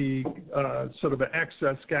for the sort of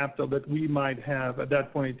excess capital that we might have at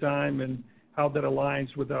that point in time and how that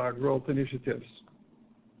aligns with our growth initiatives.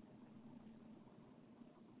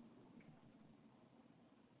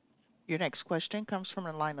 Your next question comes from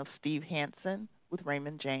the line of Steve Hansen with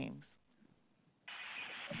Raymond James.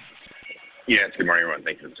 Yes, good morning, everyone.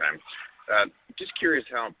 Thanks for the time. Just curious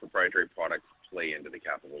how proprietary products play into the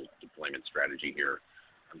capital deployment strategy here.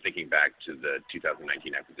 I'm thinking back to the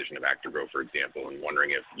 2019 acquisition of Actagro, for example, and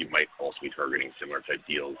wondering if you might also be targeting similar type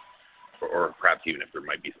deals, or perhaps even if there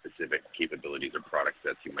might be specific capabilities or product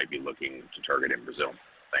sets you might be looking to target in Brazil.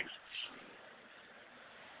 Thanks.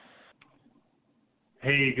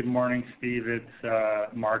 Hey, good morning, Steve.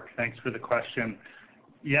 It's Mark. Thanks for the question.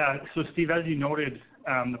 Yeah, so Steve, as you noted,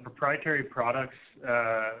 The proprietary products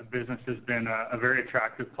business has been a very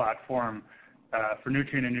attractive platform for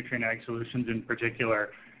Nutrien and Nutrien Ag Solutions in particular.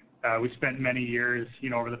 We spent many years,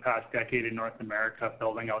 over the past decade in North America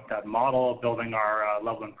building out that model, building our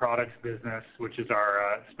Loveland Products business, which is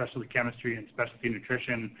our specialty chemistry and specialty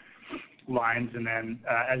nutrition lines. And then,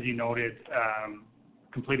 as you noted,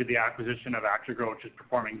 completed the acquisition of Actagro, which is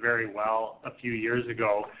performing very well a few years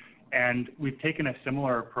ago. And we've taken a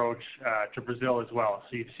similar approach to Brazil as well.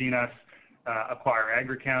 So you've seen us acquire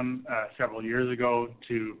Agrichem several years ago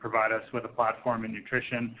to provide us with a platform in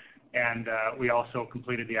nutrition. And we also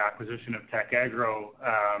completed the acquisition of Tech Agro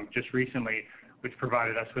just recently, which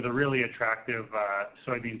provided us with a really attractive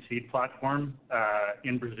soybean seed platform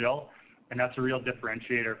in Brazil. And that's a real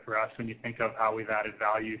differentiator for us when you think of how we've added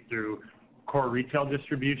value through core retail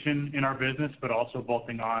distribution in our business, but also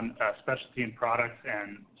bolting on specialty and products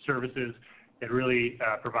and services that really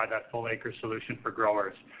provide that full acre solution for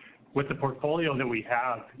growers. With the portfolio that we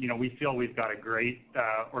have, we feel we've got a great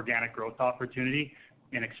organic growth opportunity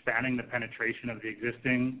in expanding the penetration of the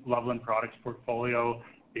existing Loveland Products portfolio,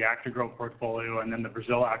 the Actagro portfolio, and then the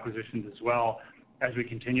Brazil acquisitions as well, as we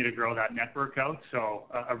continue to grow that network out. So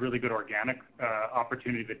a really good organic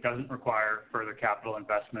opportunity that doesn't require further capital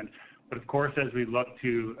investment. But of course, as we look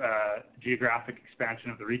to geographic expansion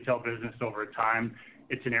of the retail business over time,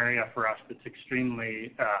 it's an area for us that's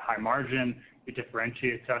extremely high margin. It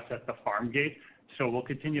differentiates us at the farm gate. So we'll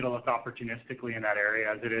continue to look opportunistically in that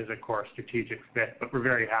area as it is a core strategic fit. But we're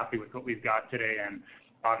very happy with what we've got today, and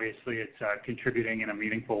obviously it's contributing in a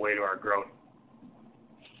meaningful way to our growth.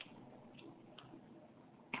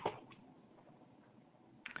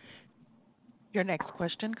 Your next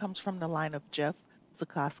question comes from the line of Jeff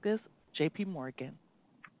Zekauskas, J.P. Morgan.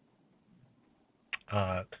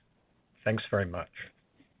 Thanks very much.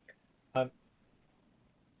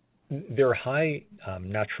 There are high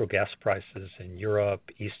natural gas prices in Europe,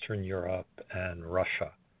 Eastern Europe, and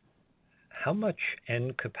Russia. How much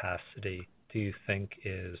N capacity do you think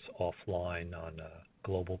is offline on a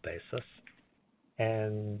global basis?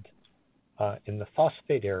 And in the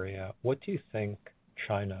phosphate area, what do you think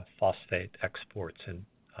China phosphate exports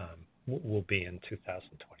will be in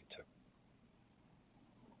 2022?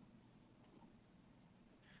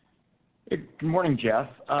 Good morning, Jeff.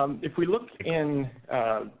 If we look in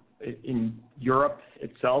Europe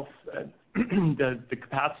itself, the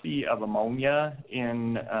capacity of ammonia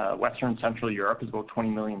in Western and Central Europe is about 20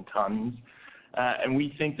 million tons. And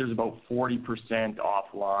we think there's about 40%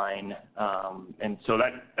 offline. And so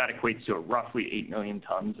that equates to roughly 8 million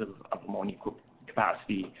tons of ammonia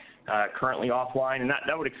capacity currently offline. And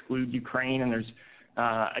that would exclude Ukraine. And there's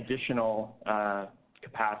additional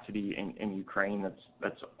capacity in Ukraine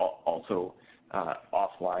that's also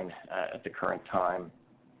offline at the current time.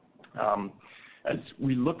 As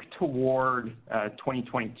we look toward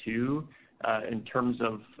 2022, in terms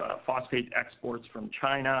of phosphate exports from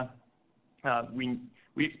China, we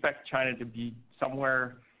expect China to be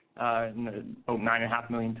somewhere in about 9.5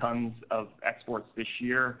 million tons of exports this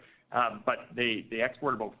year, but they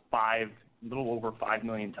export about a little over 5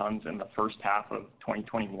 million tons in the first half of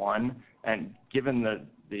 2021. And given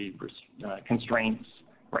the constraints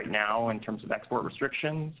right now in terms of export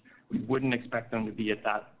restrictions, we wouldn't expect them to be at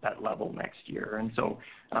that level next year. And so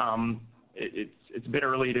it's a bit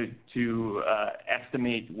early to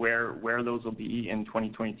estimate where those will be in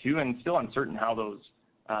 2022, and still uncertain how those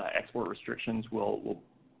export restrictions will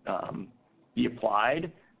be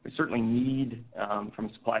applied. We certainly need, from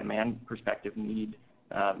a supply-demand perspective,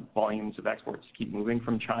 volumes of exports to keep moving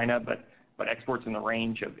from China, but exports in the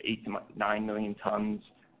range of 8 to 9 million tons,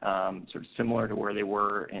 sort of similar to where they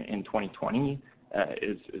were in 2020,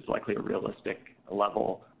 is likely a realistic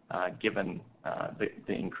level given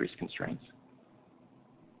the increased constraints.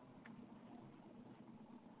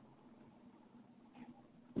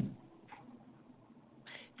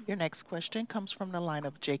 Your next question comes from the line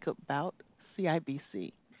of Jacob Bout,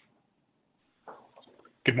 CIBC.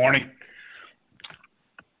 Good morning.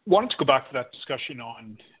 Wanted to go back to that discussion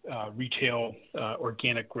on retail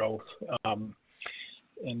organic growth.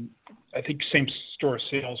 And I think same-store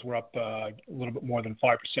sales were up a little bit more than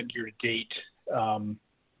 5% year to date.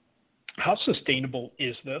 How sustainable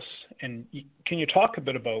is this? And can you talk a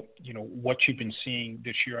bit about, what you've been seeing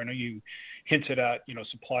this year? I know you hinted at,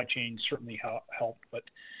 supply chain certainly helped, but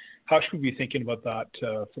how should we be thinking about that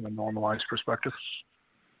from a normalized perspective?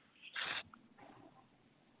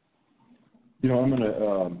 I'm going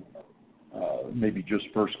to maybe just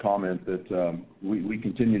first comment that we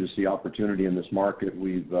continue to see opportunity in this market.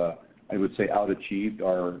 We've, I would say, out-achieved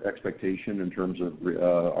our expectation in terms of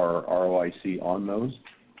our ROIC on those.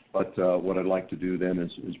 But what I'd like to do then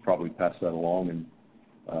is probably pass that along and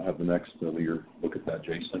have the next leader look at that,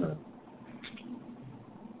 Jason,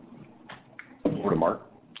 or to Mark.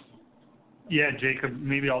 Yeah, Jacob,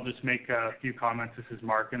 maybe I'll just make a few comments. This is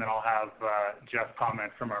Mark, and then I'll have Jeff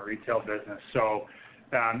comment from our retail business. So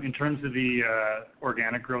in terms of the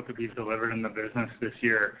organic growth that we've delivered in the business this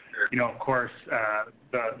year, of course,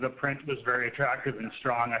 the print was very attractive and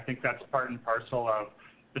strong. I think that's part and parcel of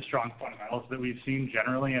the strong fundamentals that we've seen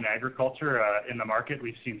generally in agriculture. In the market,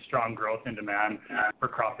 we've seen strong growth in demand for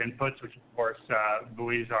crop inputs, which of course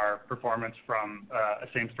buoys our performance from a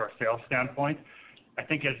same-store sales standpoint. I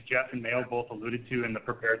think as Jeff and Mayo both alluded to in the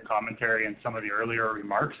prepared commentary and some of the earlier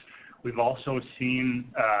remarks, we've also seen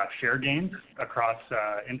share gains across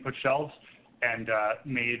input shelves and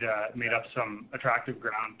made up some attractive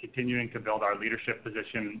ground, continuing to build our leadership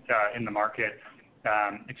position in the market,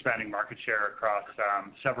 expanding market share across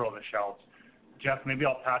several of the shelves. Jeff, maybe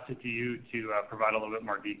I'll pass it to you to provide a little bit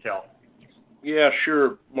more detail. Yeah,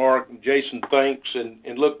 sure, Mark and Jason, thanks.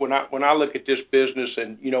 And look, when I look at this business,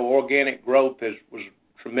 and organic growth was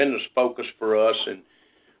a tremendous focus for us in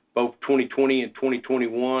both 2020 and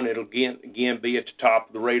 2021. It'll again be at the top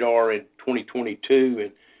of the radar in 2022.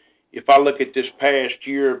 And if I look at this past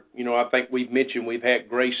year, I think we've mentioned we've had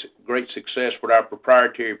great success with our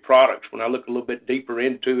proprietary products. When I look a little bit deeper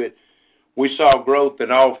into it, we saw growth in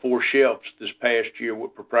all four shelves this past year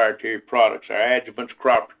with proprietary products. Our adjuvants,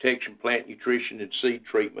 crop protection, plant nutrition, and seed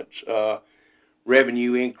treatments.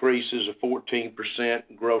 Revenue increases of 14%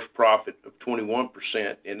 and gross profit of 21%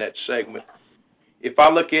 in that segment. If I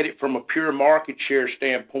look at it from a pure market share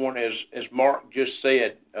standpoint, as Mark just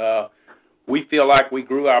said, we feel like we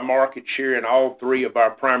grew our market share in all three of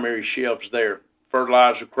our primary shelves there: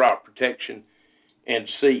 fertilizer, crop protection, and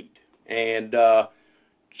seed. And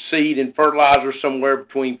seed and fertilizer somewhere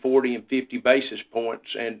between 40 and 50 basis points.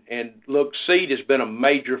 And look, seed has been a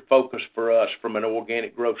major focus for us from an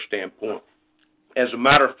organic growth standpoint. As a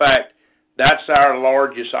matter of fact, that's our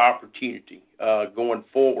largest opportunity going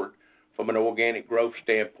forward from an organic growth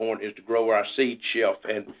standpoint, is to grow our seed shelf.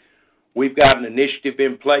 And we've got an initiative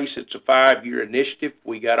in place. It's a 5-year initiative.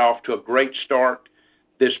 We got off to a great start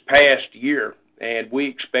this past year, and we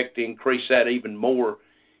expect to increase that even more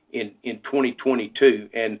in 2022.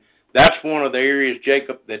 And that's one of the areas,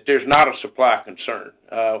 Jacob, that there's not a supply concern.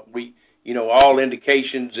 All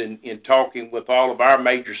indications in talking with all of our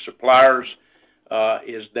major suppliers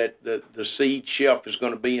is that the seed shelf is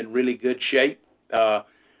going to be in really good shape.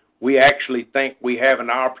 We actually think we have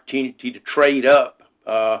an opportunity to trade up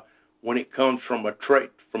when it comes from a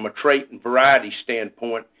trait and variety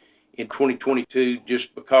standpoint in 2022,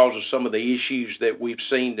 just because of some of the issues that we've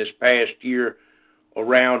seen this past year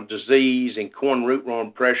around disease and corn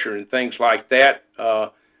rootworm pressure and things like that.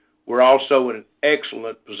 We're also in an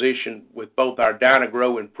excellent position with both our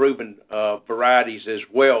Dyna-Gro and proven varieties as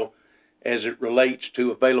well as it relates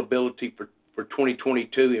to availability for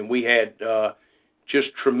 2022, and we had just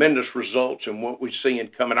tremendous results in what we're seeing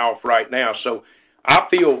coming off right now. So I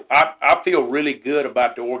feel really good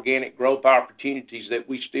about the organic growth opportunities that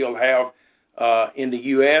we still have in the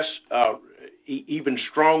U.S., even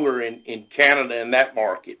stronger in Canada in that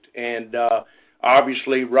market. And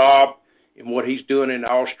obviously Rob and what he's doing in the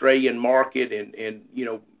Australian market and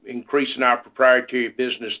increasing our proprietary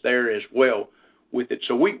business there as well with it.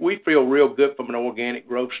 So we feel real good from an organic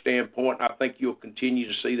growth standpoint. I think you'll continue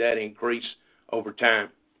to see that increase over time.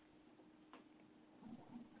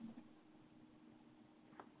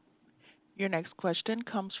 Your next question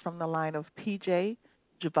comes from the line of P.J.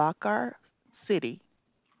 Juvekar, Citi.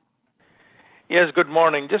 Yes, good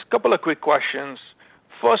morning. Just a couple of quick questions.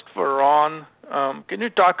 First, for Ron, can you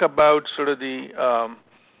talk about sort of the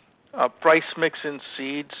price mix in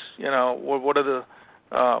seeds? What are the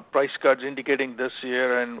price cuts indicating this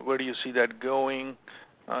year, and where do you see that going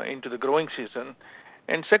into the growing season?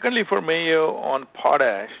 And secondly, for Mayo on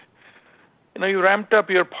potash, you ramped up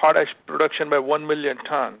your potash production by 1 million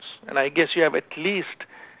tons, and I guess you have at least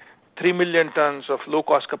 3 million tons of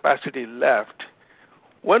low-cost capacity left.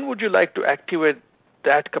 When would you like to activate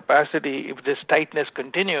that capacity if this tightness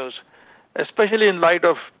continues, especially in light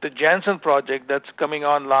of the Jansen project that's coming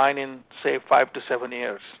online in, say, 5 to 7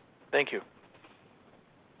 years? Thank you.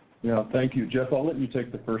 Yeah, thank you. Jeff, I'll let you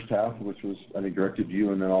take the first half, which was, I think, directed to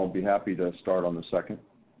you, and then I'll be happy to start on the second.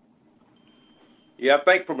 Yeah, I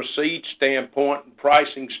think from a seed standpoint and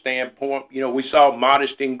pricing standpoint, we saw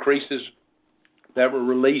modest increases that were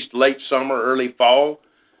released late summer, early fall,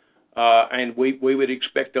 and we would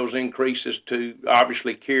expect those increases to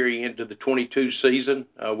obviously carry into the 22 season.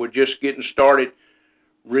 We're just getting started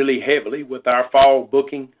really heavily with our fall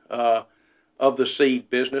booking of the seed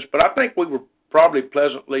business. But I think we were probably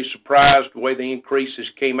pleasantly surprised the way the increases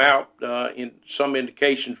came out. In some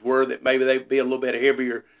indications were that maybe they'd be a little bit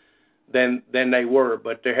heavier than they were,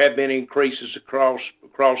 but there have been increases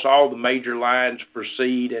across all the major lines for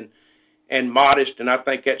seed and modest, and I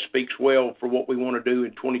think that speaks well for what we want to do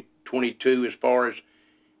in 2022 as far as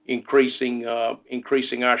increasing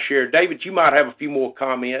our share. David, you might have a few more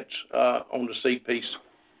comments on the seed piece.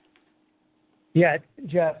 Yeah,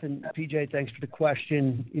 Jeff and PJ, thanks for the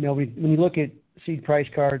question. When you look at seed price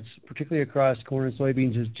cards, particularly across corn and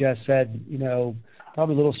soybeans, as Jeff said,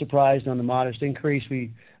 probably a little surprised on the modest increase.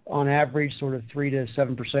 We, on average, sort of 3 to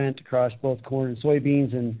 7% across both corn and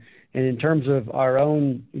soybeans, and in terms of our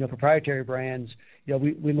own, proprietary brands,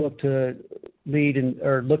 we look to lead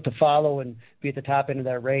or look to follow and be at the top end of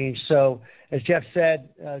that range. So, as Jeff said,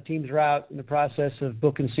 teams are out in the process of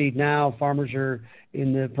booking seed now. Farmers are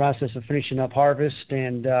in the process of finishing up harvest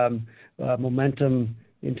and momentum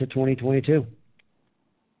into 2022.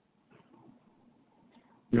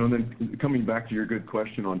 And then coming back to your good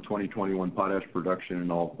question on 2021 potash production, and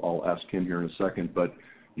I'll ask Ken here in a second, but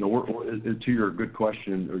we're, to your good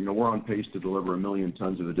question, we're on pace to deliver 1 million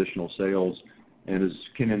tons of additional sales, and as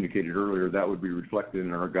Ken indicated earlier, that would be reflected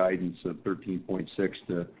in our guidance of 13.6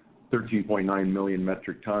 to 13.9 million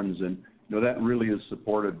metric tons, and that really is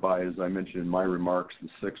supported by, as I mentioned in my remarks, the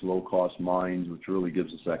 6 low-cost mines, which really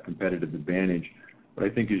gives us that competitive advantage. But I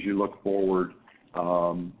think as you look forward,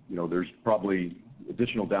 there's probably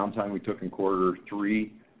additional downtime we took in quarter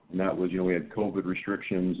 3, and that was, we had COVID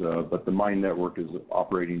restrictions, but the mine network is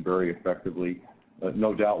operating very effectively.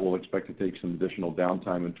 No doubt we'll expect to take some additional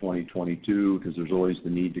downtime in 2022 because there's always the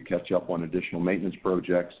need to catch up on additional maintenance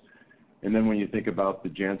projects. And then when you think about the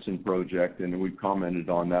Jansen project, and we've commented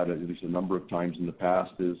on that at least a number of times in the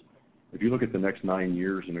past, is if you look at the next 9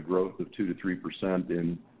 years and a growth of 2 to 3%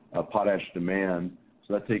 in potash demand,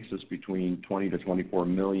 so that takes us between 20 to 24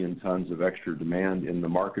 million tons of extra demand in the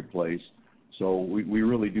marketplace. So we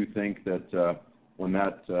really do think that when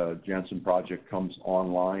that Jansen project comes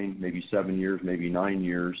online, maybe 7 years, maybe 9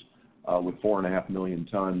 years, with 4.5 million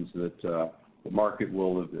tons, that the market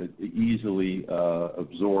will have easily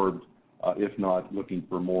absorbed, if not looking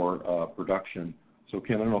for more production. So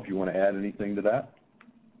Ken, I don't know if you want to add anything to that.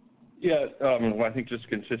 Yeah, well, I think just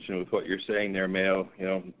consistent with what you're saying there, Mayo,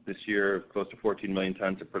 this year close to 14 million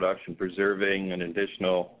tons of production, preserving an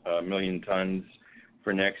additional million tons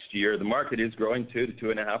for next year. The market is growing 2 to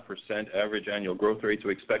 2.5% average annual growth rate, so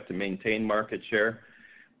we expect to maintain market share.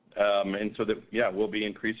 And so that, we'll be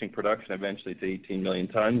increasing production eventually to 18 million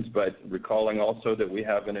tons, but recalling also that we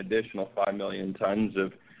have an additional 5 million tons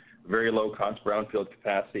of very low-cost brownfield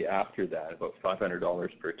capacity after that, about $500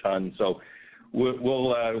 per ton. So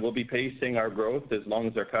we'll be pacing our growth as long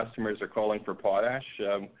as our customers are calling for potash.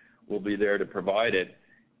 We'll be there to provide it.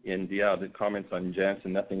 And the comments on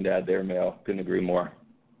Jansen, nothing to add there, Mayo. Couldn't agree more.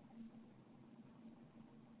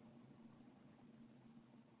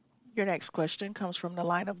 Your next question comes from the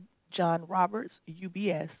line of John Roberts,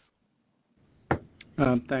 UBS.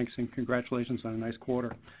 Thanks, and congratulations on a nice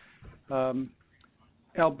quarter.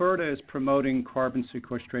 Alberta is promoting carbon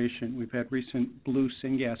sequestration. We've had recent blue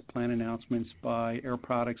syngas plant announcements by Air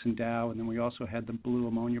Products and Dow, and then we also had the blue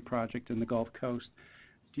ammonia project in the Gulf Coast.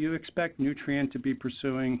 Do you expect Nutrien to be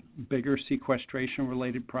pursuing bigger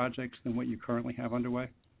sequestration-related projects than what you currently have underway?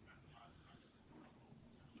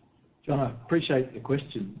 John, I appreciate the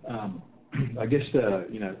question. I guess,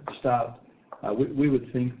 to start, we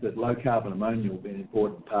would think that low-carbon ammonia will be an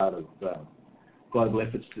important part of global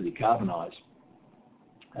efforts to decarbonise.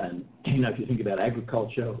 And, if you think about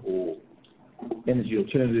agriculture or energy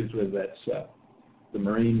alternatives, whether that's the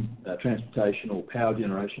marine transportation or power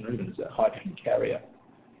generation, or even as a hydrogen carrier,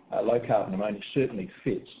 low-carbon ammonia certainly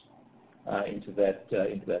fits into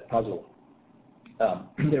that puzzle.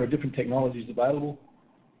 There are different technologies available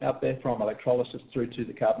out there, from electrolysis through to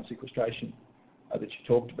the carbon sequestration that you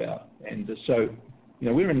talked about. And so,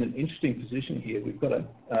 we're in an interesting position here. We've got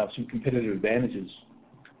some competitive advantages,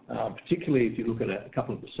 particularly if you look at a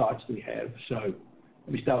couple of the sites we have. So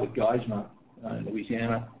let me start with Geismar in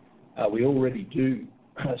Louisiana. We already do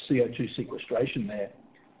CO2 sequestration there.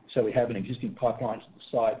 So we have an existing pipeline to the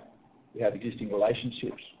site. We have existing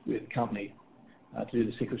relationships with the company to do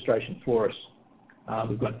the sequestration for us.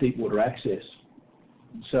 We've got deep water access.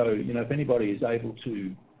 So, if anybody is able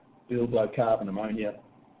to build low-carbon ammonia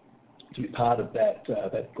to be part of that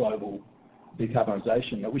global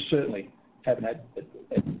decarbonisation, we certainly have an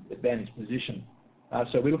advantaged position.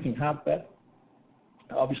 So we're looking hard at that.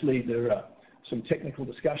 Obviously, there are some technical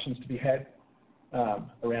discussions to be had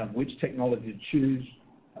around which technology to choose,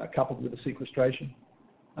 coupled with the sequestration.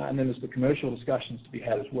 And then there's the commercial discussions to be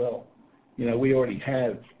had as well. We already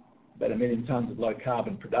have about 1 million tonnes of low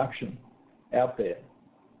carbon production out there.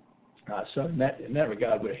 So in that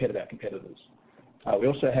regard, we're ahead of our competitors. We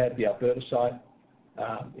also have the Alberta site,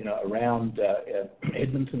 around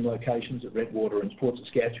Edmonton locations at Redwater and Port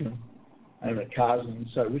Saskatchewan and at Carson.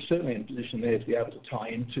 So we're certainly in a position there to be able to tie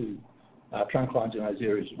into trunk lines in those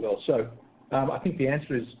areas as well. So I think the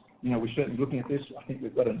answer is, we're certainly looking at this. I think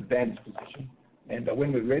we've got an advanced position. And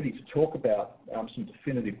when we're ready to talk about some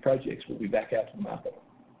definitive projects, we'll be back out to the market.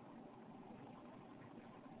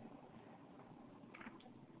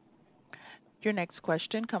 Your next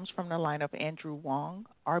question comes from the line of Andrew Wong,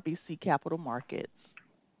 RBC Capital Markets.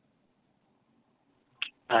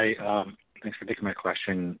 Hi, thanks for taking my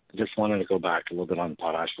question. Just wanted to go back a little bit on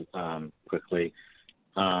potash quickly,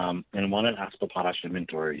 and wanted to ask about potash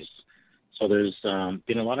inventories. So there's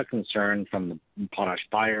been a lot of concern from the potash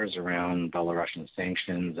buyers around Belarusian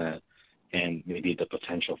sanctions and maybe the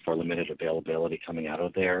potential for limited availability coming out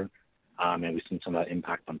of there. And we've seen some of that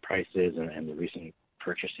impact on prices and the recent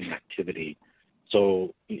purchasing activity.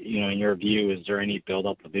 So, in your view, is there any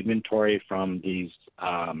buildup of inventory from these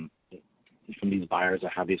buyers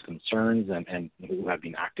that have these concerns and who have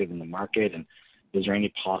been active in the market? And is there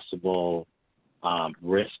any possible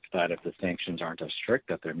risk that if the sanctions aren't as strict,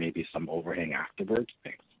 that there may be some overhang afterwards?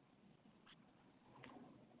 Thanks.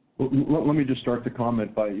 Well, let me just start the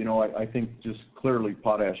comment by, I think just clearly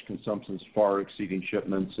potash consumption is far exceeding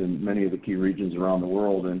shipments in many of the key regions around the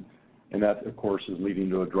world, and that, of course, is leading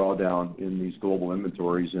to a drawdown in these global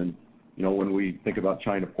inventories. And, when we think about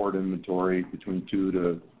China port inventory between 3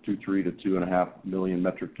 to 2.5 million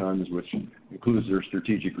metric tons, which includes their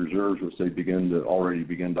strategic reserves, which they already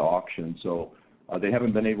begin to auction. So they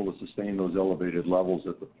haven't been able to sustain those elevated levels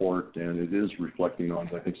at the port, and it is reflecting on,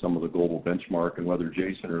 I think, some of the global benchmark, and whether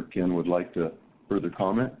Jason or Ken would like to further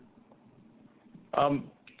comment.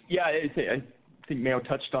 Yeah, I think Mayo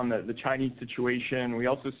touched on the Chinese situation. We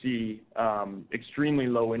also see extremely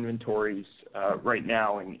low inventories right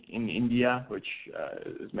now in India, which,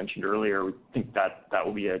 as mentioned earlier, we think that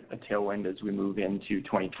will be a tailwind as we move into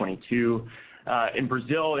 2022. In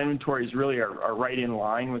Brazil, inventories really are right in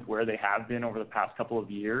line with where they have been over the past couple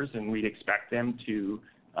of years, and we'd expect them to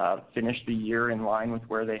finish the year in line with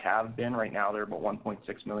where they have been. Right now, they're about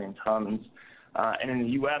 1.6 million tons. And in the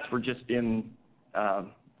U.S., we're just in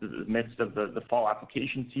the midst of the fall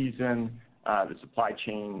application season. The supply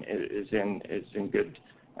chain is in good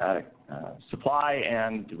supply,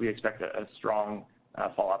 and we expect a strong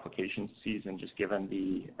fall application season, just given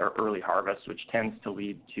the early harvest, which tends to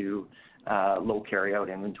lead to low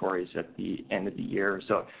carryout inventories at the end of the year.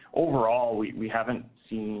 So overall, we haven't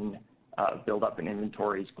seen build up in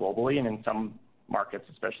inventories globally, and in some markets,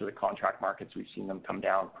 especially the contract markets, we've seen them come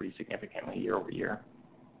down pretty significantly year over year.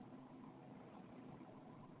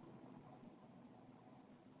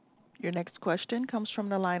 Your next question comes from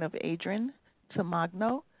the line of Adrian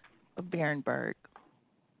Tamagno of Berenberg.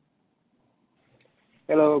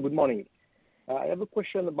 Hello, good morning. I have a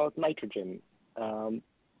question about nitrogen.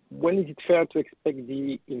 When is it fair to expect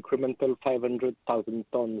the incremental 500,000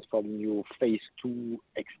 tons from your phase 2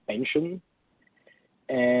 expansion?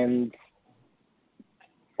 And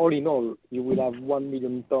all in all, you will have 1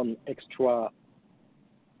 million ton extra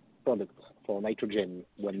product for nitrogen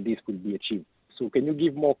when this will be achieved. So can you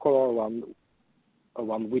give more color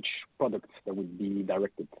around which products that would be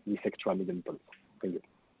directed, this extra 1 million tons? Thank you.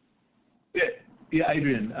 Yeah,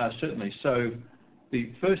 Adrian, certainly. So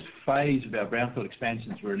the first phase of our brownfield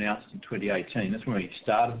expansions were announced in 2018. That's when we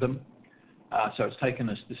started them. So it's taken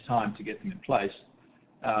us this time to get them in place.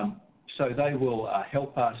 So they will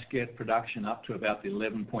help us get production up to about the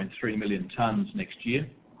 11.3 million tons next year.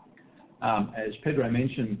 As Pedro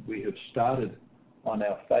mentioned, we have started on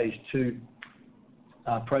our phase 2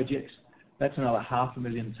 projects. That's another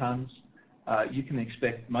 500,000 tons. You can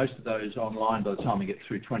expect most of those online by the time we get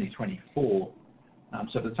through 2024.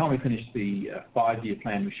 So by the time we finish the 5-year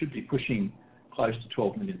plan, we should be pushing close to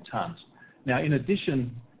 12 million tons. Now, in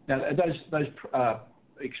addition, those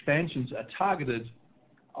expansions are targeted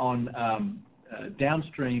on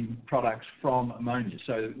downstream products from ammonia.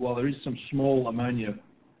 So while there is some small ammonia,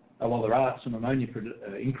 while there are some ammonia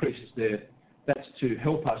increases there, that's to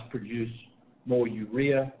help us produce more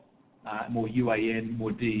urea, more UAN,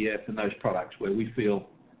 more DEF, and those products where we feel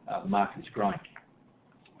the market is growing,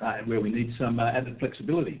 and where we need some added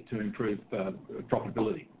flexibility to improve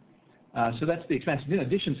profitability. So that's the expansion. In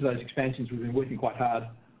addition to those expansions, we've been working quite hard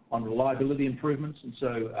on reliability improvements, and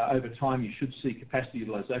so over time you should see capacity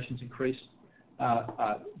utilizations increase.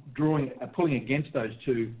 Pulling against those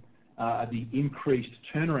two are the increased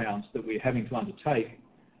turnarounds that we're having to undertake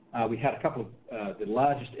We had a couple of the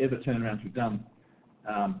largest ever turnarounds we've done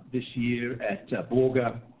this year at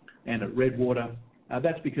Borger and at Redwater.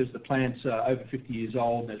 That's because the plants are over 50 years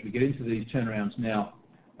old, and as we get into these turnarounds now,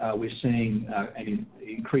 we're seeing an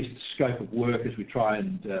increased scope of work as we try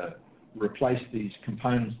and replace these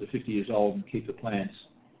components that are 50 years old and keep the plants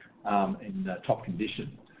in top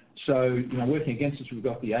condition. So, working against us, we've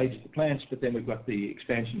got the age of the plants, but then we've got the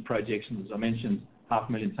expansion projects, and as I mentioned,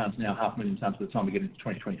 500,000 tonnes now, 500,000 tonnes by the time we get into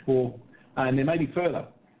 2024. And there may be further.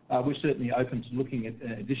 We're certainly open to looking at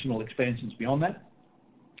additional expansions beyond that.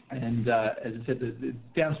 And as I said, the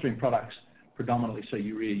downstream products predominantly, so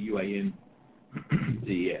urea, UAN,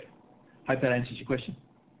 DEF. Hope that answers your question.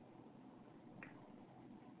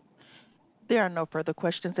 There are no further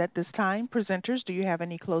questions at this time. Presenters, do you have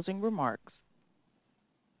any closing remarks?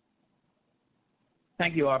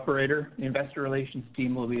 Thank you, operator. The investor relations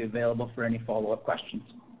team will be available for any follow-up questions.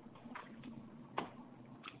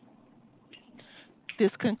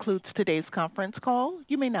 This concludes today's conference call.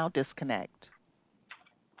 You may now disconnect.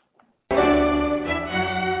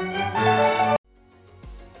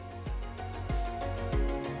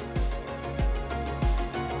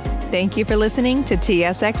 Thank you for listening to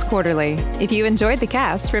TSX Quarterly. If you enjoyed the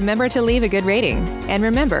cast, remember to leave a good rating. And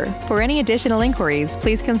remember, for any additional inquiries,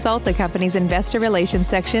 please consult the company's investor relations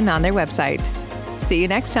section on their website. See you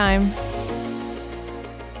next time.